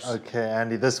shops. Okay,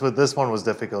 Andy, this one was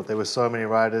difficult. There were so many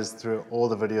riders through all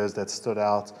the videos that stood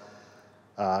out.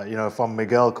 From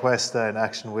Miguel Cuesta and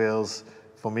Action Wheels,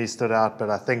 for me stood out, but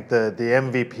I think the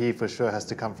MVP for sure has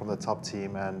to come from the top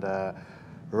team. And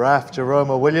Raf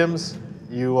Jerome Williams,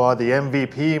 you are the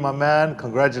MVP, my man.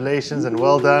 Congratulations and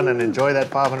well done, and enjoy that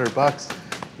 $500.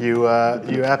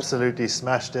 You absolutely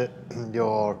smashed it.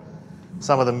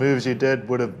 Some of the moves you did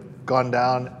would have gone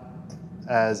down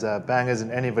as bangers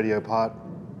in any video part.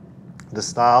 The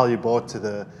style you brought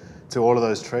to all of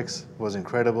those tricks was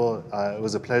incredible. It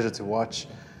was a pleasure to watch,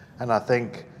 and I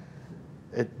think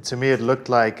to me it looked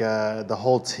like the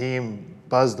whole team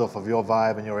buzzed off of your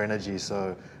vibe and your energy.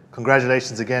 So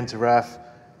congratulations again to Raf.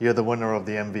 You're the winner of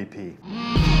the MVP.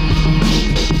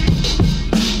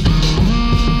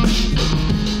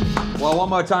 Well, one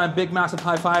more time, big, massive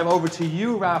high five over to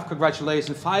you, Raf.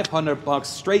 Congratulations, $500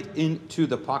 straight into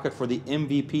the pocket for the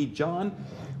MVP. John,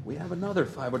 we have another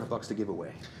 $500 to give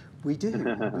away. We do,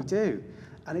 we do.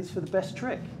 And it's for the best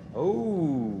trick.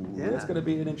 Oh, yeah. That's going to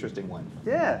be an interesting one.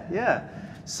 Yeah.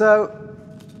 So,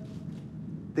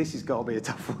 this has got to be a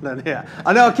tough one on here.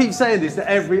 I know I keep saying this to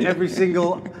every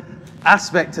single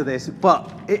aspect to this,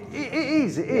 but it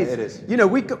is. Yeah, it is.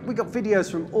 We got videos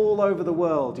from all over the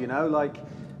world,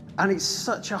 and it's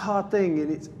such a hard thing,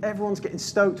 and everyone's getting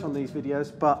stoked on these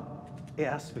videos, but it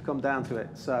has to come down to it.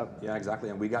 So yeah, exactly.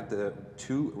 And we got the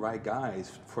 2 right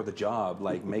guys for the job,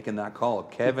 making that call.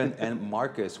 Kevin and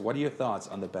Markus. What are your thoughts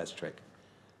on the best trick?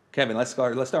 Kevin, let's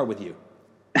start with you.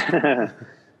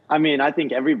 I mean, I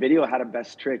think every video had a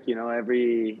best trick. At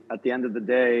the end of the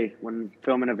day, when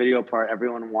filming a video part,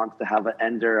 everyone wants to have an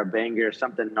ender, a banger,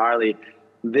 something gnarly.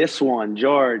 This one,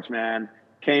 George, man,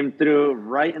 came through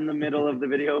right in the middle of the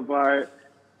video part.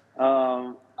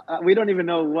 We don't even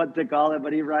know what to call it,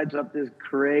 but he rides up this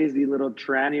crazy little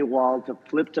tranny wall to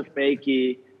flip to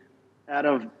fakie out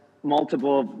of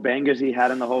multiple bangers he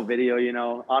had in the whole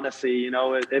video. Honestly, it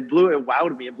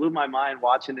wowed me. It blew my mind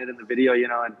watching it in the video,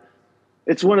 and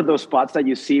it's one of those spots that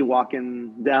you see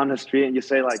walking down the street and you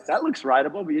say, that looks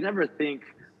rideable, but you never think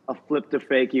a flip to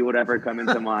fakie would ever come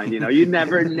into mind. You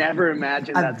never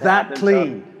imagine and that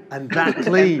clean. And that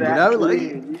clean,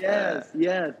 clean. Yes.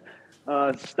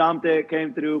 Stomped it,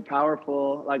 came through,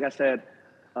 powerful. Like I said,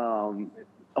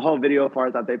 whole video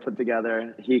part that they put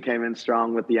together, he came in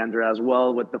strong with the ender as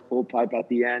well, with the full pipe at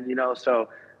the end, you know. So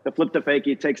the flip to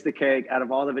fakie takes the cake out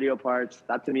of all the video parts.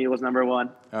 That to me was number one.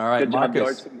 All right, good Markus. job,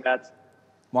 George. Congrats.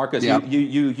 Markus, Yeah.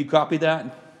 you copy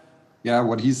that? Yeah,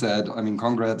 what he said. I mean,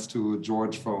 congrats to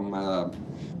George from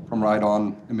Ride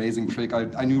On. Amazing trick.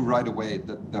 I knew right away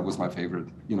that was my favorite.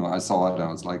 You know, I saw it and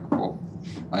I was like, oh,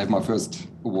 I have my first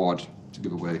award to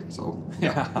give away. So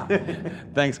yeah.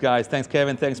 Thanks, guys. Thanks,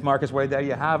 Kevin. Thanks, Markus. Well, there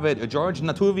you have it. George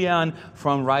Natuvian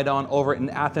from Ride On over in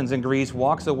Athens in Greece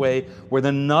walks away with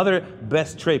another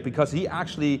best trick because he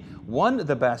actually won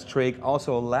the best trick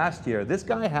also last year. This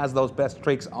guy has those best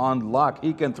tricks on lock.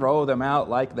 He can throw them out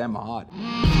like them hot.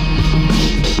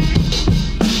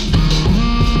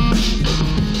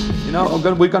 You know,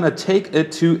 we're going to take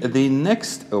it to the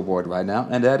next award right now,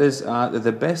 and that is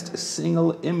the Best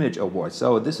Single Image Award.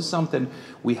 So this is something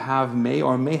we may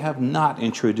or may have not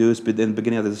introduced in the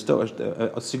beginning of in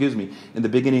the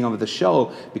beginning of the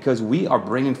show, because we are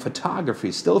bringing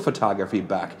photography, still photography,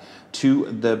 back to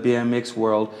the BMX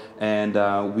world, and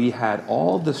we had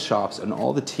all the shops and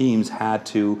all the teams had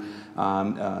to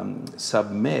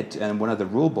submit, and one of the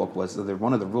rules in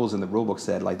the rule book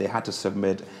said like they had to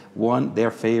submit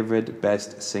their favorite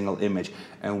best single image,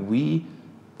 and we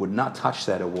would not touch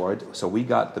that award, so we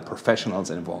got the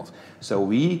professionals involved. So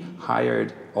we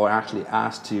hired, or actually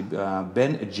asked, to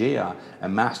Ben Gea, a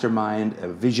mastermind, a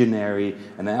visionary,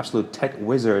 an absolute tech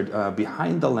wizard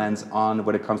behind the lens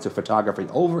when it comes to photography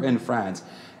over in France,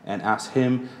 and asked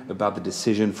him about the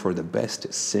decision for the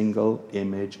best single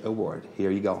image award.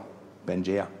 Here you go. Ben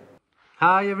Gea.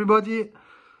 Hi everybody.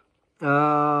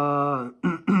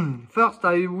 First,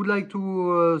 I would like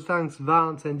to thank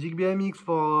Vance and DIGBMX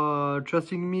for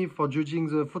trusting me for judging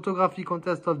the photography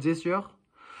contest of this year.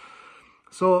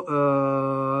 So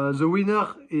the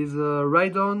winner is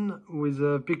Ride On, with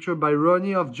a picture by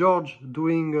Ronnie of George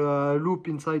doing a loop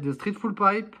inside the street full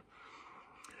pipe.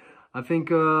 I think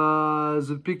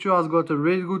the picture has got a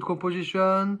really good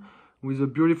composition, with a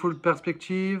beautiful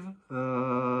perspective,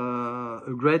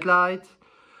 a great light.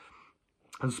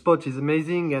 The spot is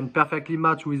amazing and perfectly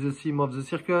matched with the theme of the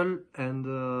circle, and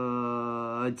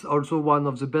it's also one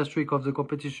of the best tricks of the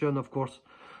competition, of course.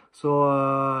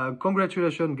 So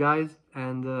congratulations, guys,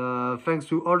 and thanks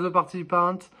to all the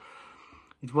participants.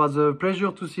 It was a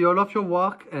pleasure to see all of your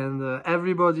work, and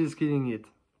everybody is killing it.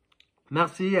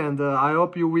 Merci, and I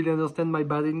hope you will understand my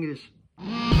bad English.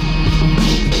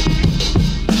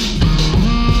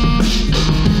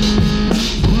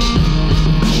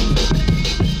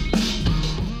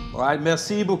 All right,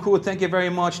 merci beaucoup. Thank you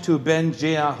very much to Ben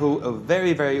Gea, who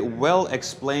very, very well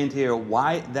explained here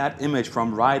why that image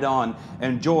from Ride On,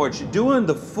 and George doing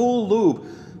the full loop,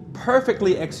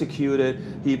 perfectly executed.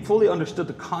 He fully understood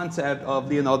the concept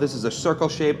of, you know, this is a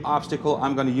circle-shaped obstacle.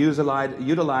 I'm going to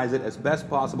utilize it as best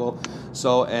possible.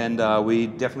 So, and we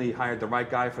definitely hired the right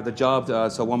guy for the job.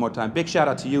 So one more time, big shout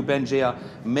out to you, Ben Gea,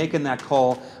 making that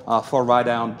call for Ride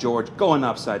On. George going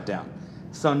upside down.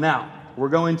 So now, we're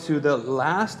going to the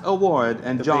last award,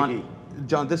 and John,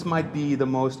 this might be the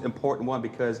most important one,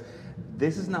 because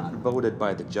this is not voted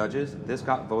by the judges. This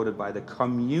got voted by the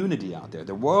community out there.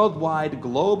 The worldwide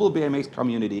global BMX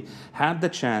community had the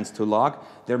chance to log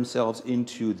themselves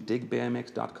into the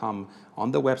digbmx.com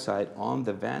on the website, on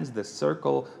the Vans the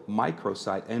Circle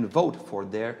microsite, and vote for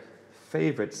their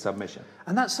favorite submission.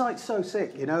 And that site's so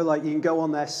sick, you know, like you can go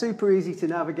on there, super easy to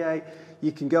navigate.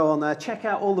 You can go on there, check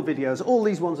out all the videos, all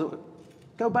these ones.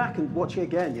 Go back and watch it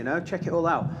again, you know, check it all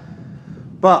out.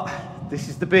 But this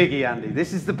is the biggie, Andy.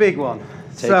 This is the big one.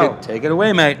 Take it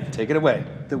away, mate. Take it away.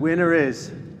 The winner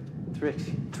is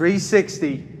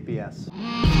 360 BS.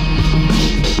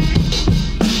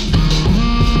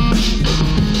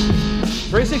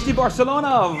 360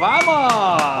 Barcelona,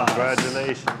 vamos!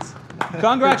 Congratulations.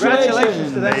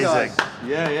 Congratulations to them guys.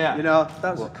 Yeah. You know,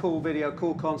 that was a cool video,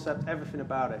 cool concept, everything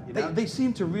about it. You know? They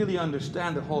seem to really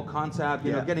understand the whole concept,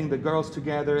 you know, getting the girls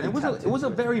together. And it was a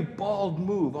very bold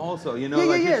move also, you know.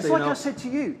 Yeah. It's like I said to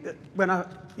you, when I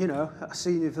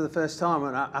seen you for the first time,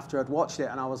 and after I'd watched it,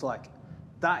 and I was like,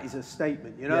 that is a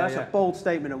statement, you know, that's a bold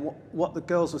statement. And what the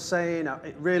girls were saying,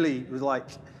 it really was like,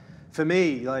 for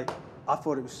me, like, I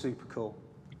thought it was super cool.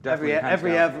 Every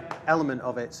element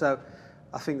of it. So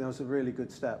I think that was a really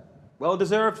good step. Well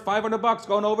deserved. $500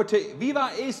 going over to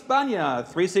Viva España,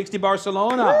 360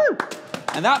 Barcelona. Woo!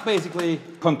 And that basically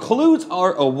concludes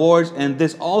our awards, and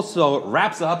this also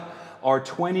wraps up our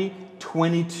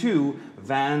 2022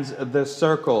 Vans the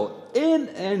Circle. In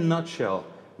a nutshell,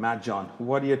 Matt John,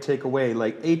 what do you take away?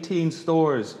 Like 18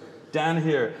 stores down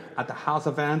here at the House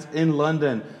of Vans in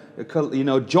London.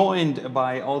 joined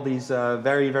by all these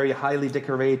very, very highly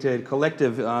decorated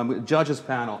collective judges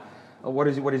panel. What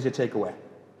is your takeaway?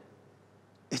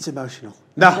 It's emotional.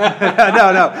 No,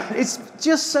 no. It's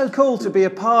just so cool to be a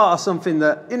part of something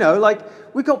that, like,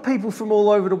 we've got people from all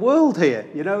over the world here,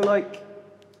 like,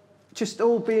 just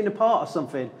all being a part of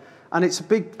something. And it's a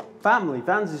big family.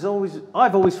 Vans is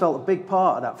I've always felt a big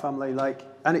part of that family, like,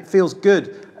 and it feels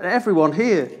good. And everyone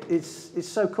here, it's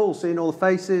so cool seeing all the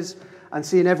faces and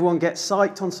seeing everyone get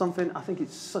psyched on something. I think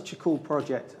it's such a cool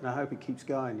project, and I hope it keeps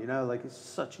going, like, it's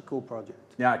such a cool project.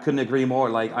 Yeah, I couldn't agree more.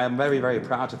 Like, I am very, very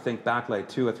proud to think back like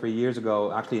 2 or 3 years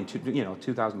ago, actually in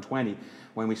 2020,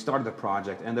 when we started the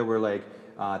project, and there were like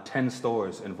 10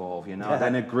 stores involved, Yeah.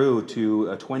 Then it grew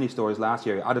to 20 stores last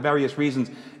year. Out of various reasons,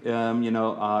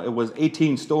 it was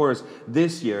 18 stores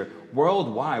this year.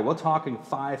 Worldwide, we're talking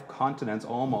 5 continents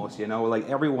almost, like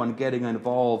everyone getting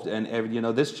involved, and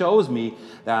this shows me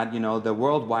that the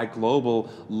worldwide global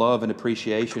love and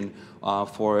appreciation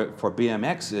for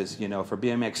BMX is, for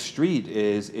BMX Street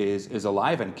is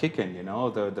alive and kicking.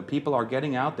 The people are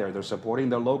getting out there, they're supporting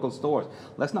their local stores.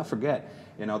 Let's not forget,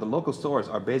 the local stores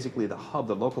are basically the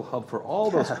local hub for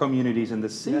all those communities and the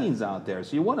scenes out there.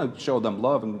 So you want to show them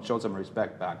love and show some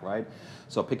respect back, right?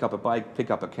 So pick up a bike,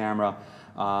 pick up a camera.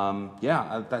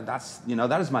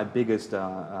 That is my biggest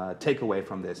takeaway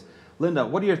from this. Linda,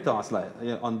 what are your thoughts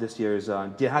on this year's?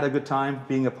 You had a good time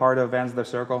being a part of Vans of the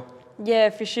Circle?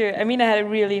 Yeah, for sure. I mean, I had a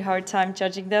really hard time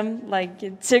judging them. Like,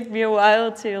 it took me a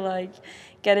while to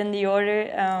get in the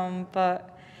order, but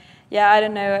yeah, I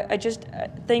don't know. I just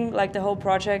think like the whole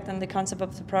project and the concept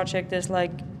of the project is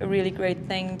like a really great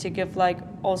thing to give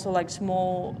also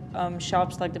small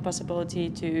shops the possibility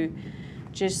to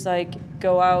just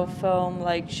go out, film,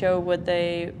 show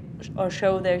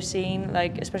their scene.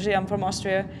 Especially I'm from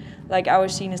Austria, our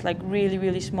scene is really,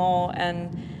 really small,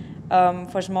 and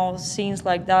for small scenes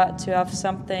like that to have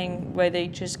something where they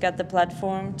just get the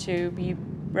platform to be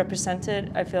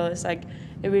represented, I feel is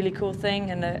a really cool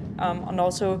thing, and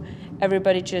also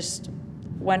everybody just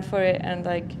went for it, and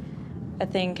I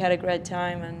think had a great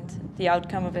time, and the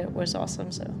outcome of it was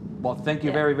awesome. So. Well, thank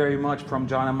you very, very much from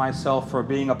John and myself for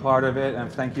being a part of it,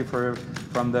 and thank you from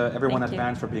everyone at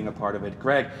Vans for being a part of it.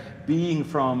 Greg, being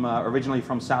from originally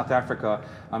from South Africa,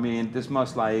 I mean, this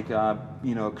must create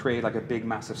a big,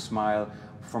 massive smile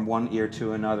from one ear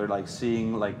to another,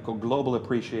 seeing global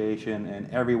appreciation and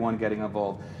everyone getting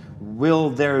involved. Will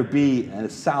there be a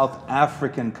South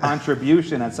African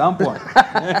contribution at some point?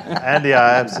 Andy,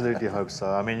 I absolutely hope so.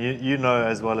 I mean, you know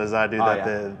as well as I do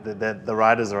that the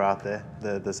riders are out there.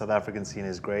 The South African scene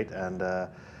is great, and I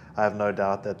have no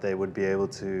doubt that they would be able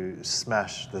to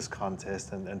smash this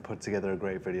contest and put together a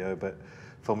great video. But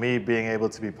for me, being able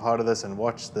to be part of this and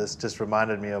watch this just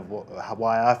reminded me of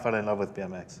why I fell in love with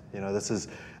BMX.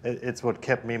 It's what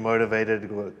kept me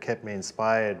motivated, what kept me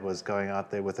inspired, was going out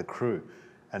there with a crew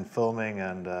and filming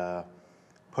and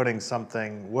working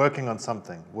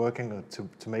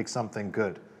to make something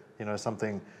good,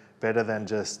 something better than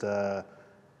just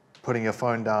putting your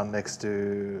phone down next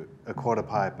to a quarter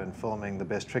pipe and filming the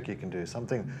best trick you can do.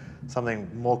 Something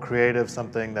more creative,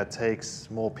 something that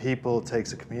takes more people,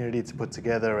 takes a community to put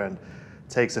together, and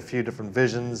takes a few different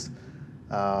visions.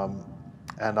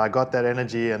 And I got that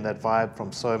energy and that vibe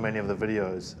from so many of the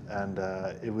videos, and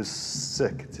it was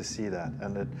sick to see that.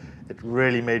 And it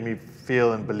really made me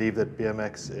feel and believe that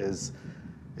BMX is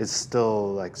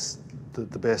still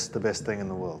the best thing in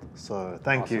the world. So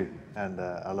thank you, and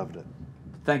I loved it.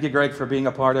 Thank you, Greg, for being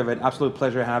a part of it. Absolute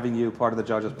pleasure having you part of the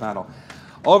judges panel.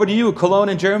 Over to you, Cologne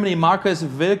in Germany, Markus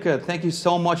Wilke. Thank you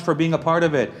so much for being a part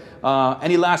of it.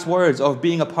 Any last words of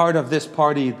being a part of this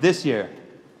party this year?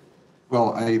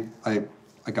 Well, I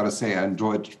gotta say, I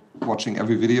enjoyed watching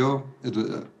every video. It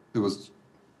was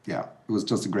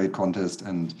just a great contest,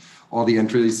 and all the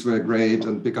entries were great,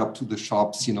 and big up to the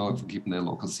shops, for keeping their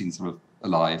local scenes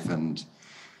alive. And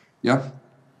yeah,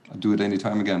 I'd do it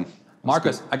anytime again.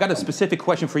 Markus, I got a specific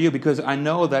question for you, because I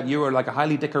know that you are a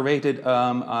highly decorated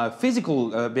physical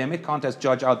BMX contest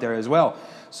judge out there as well.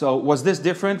 So was this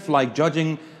different,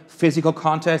 judging physical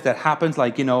contests that happens,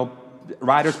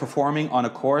 riders performing on a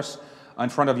course in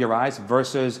front of your eyes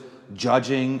versus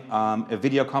judging a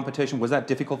video competition? Was that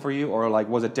difficult for you, or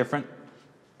was it different?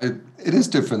 It is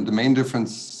different. The main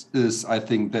difference is, I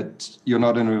think, that you're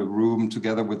not in a room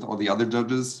together with all the other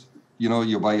judges.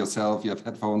 You're by yourself, you have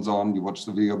headphones on, you watch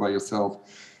the video by yourself,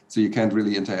 so you can't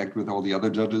really interact with all the other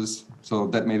judges. So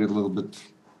that made it a little bit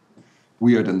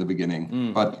weird in the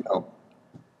beginning, but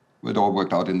it all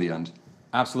worked out in the end.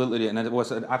 Absolutely, and it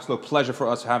was an absolute pleasure for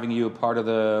us having you part of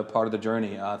the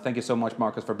journey. Thank you so much,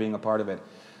 Markus, for being a part of it.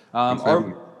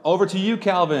 over to you,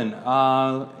 Calvin.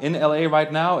 In LA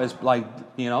right now is like,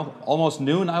 you know, almost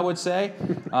noon, I would say.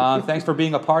 Thanks for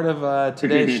being a part of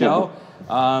today's show.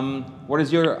 What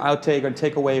is your outtake and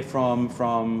takeaway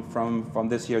from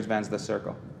this year's Vans the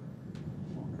Circle?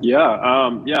 Yeah,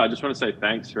 I just want to say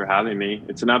thanks for having me.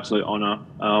 It's an absolute honor.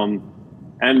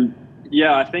 And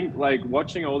yeah, I think like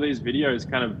watching all these videos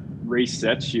kind of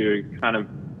resets you, kind of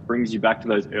brings you back to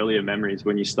those earlier memories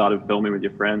when you started filming with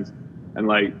your friends. And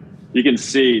like, you can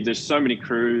see there's so many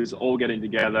crews all getting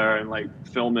together and like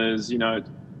filmers, you know,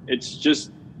 it's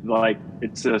just like,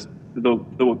 it's just the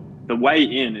way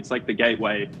in, it's like the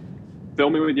gateway.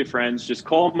 Filming with your friends, just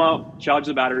call them up, charge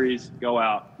the batteries, go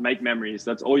out, make memories.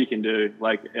 That's all you can do.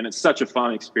 Like, and it's such a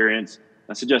fun experience.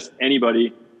 I suggest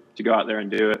anybody to go out there and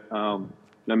do it.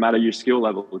 No matter your skill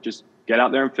level, just get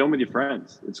out there and film with your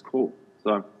friends. It's cool.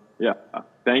 So yeah,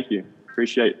 thank you.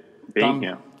 Appreciate being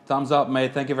here. Thumbs up,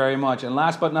 mate. Thank you very much. And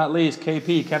last but not least,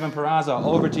 KP, Kevin Peraza,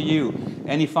 over to you.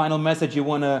 Any final message you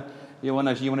wanna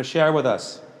share with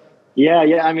us?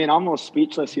 Yeah. I mean, almost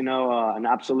speechless. You know, an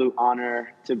absolute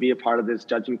honor to be a part of this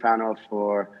judging panel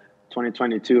for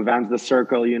 2022 Vans the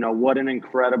Circle. You know, what an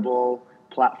incredible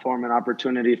platform and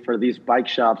opportunity for these bike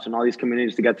shops and all these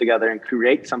communities to get together and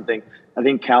create something. I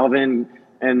think Calvin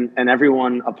and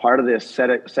everyone a part of this said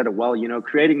it well. You know,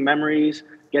 creating memories,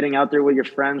 getting out there with your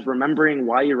friends, remembering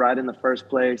why you ride in the first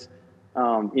place.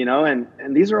 You know, and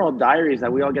these are all diaries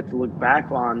that we all get to look back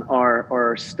on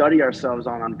or study ourselves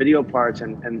on video parts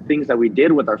and things that we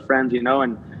did with our friends, you know,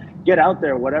 and get out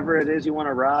there, whatever it is you want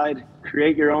to ride,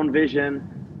 create your own vision,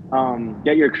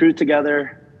 get your crew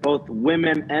together, both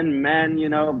women and men. You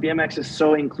know, BMX is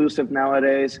so inclusive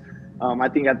nowadays. I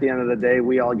think at the end of the day,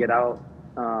 we all get out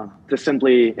to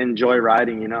simply enjoy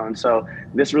riding, you know, and so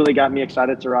this really got me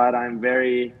excited to ride. I'm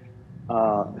very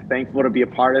thankful to be a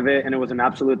part of it, and it was an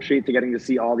absolute treat to getting to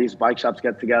see all these bike shops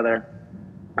get together.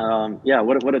 Yeah,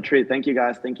 what a treat. Thank you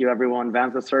guys. Thank you everyone.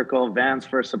 Vans the Circle, Vans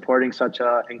for supporting such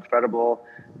an incredible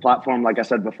platform, like I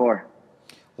said before.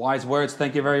 Wise words.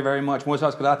 Thank you very, very much.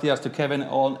 Muchas gracias to Kevin,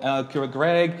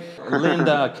 Greg,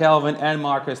 Linda, Calvin, and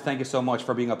Markus. Thank you so much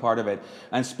for being a part of it.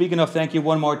 And speaking of thank you,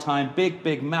 one more time,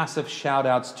 big, massive shout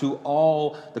outs to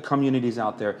all the communities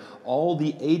out there, all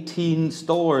the 18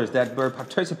 stores that were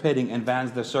participating in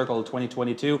Vans the Circle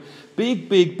 2022.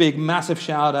 Big, massive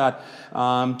shout out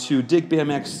to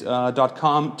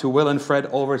DIGBMX.com, to Will and Fred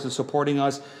over to supporting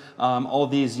us all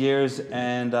these years.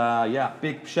 And yeah,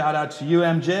 big shout out to you,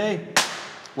 MJ.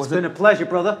 It's been a pleasure,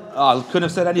 brother. Oh, couldn't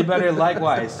have said any better.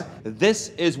 Likewise. This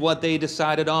is what they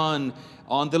decided on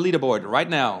the leaderboard right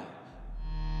now.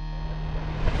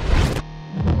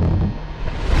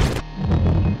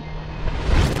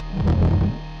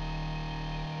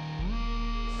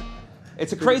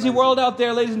 It's a crazy world out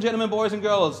there, ladies and gentlemen, boys and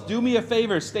girls. Do me a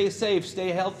favor, stay safe, stay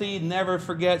healthy, never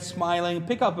forget smiling,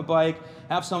 pick up a bike,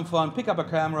 have some fun, pick up a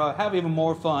camera, have even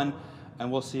more fun,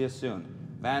 and we'll see you soon.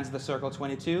 Vans the Circle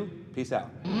 22, peace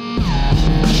out.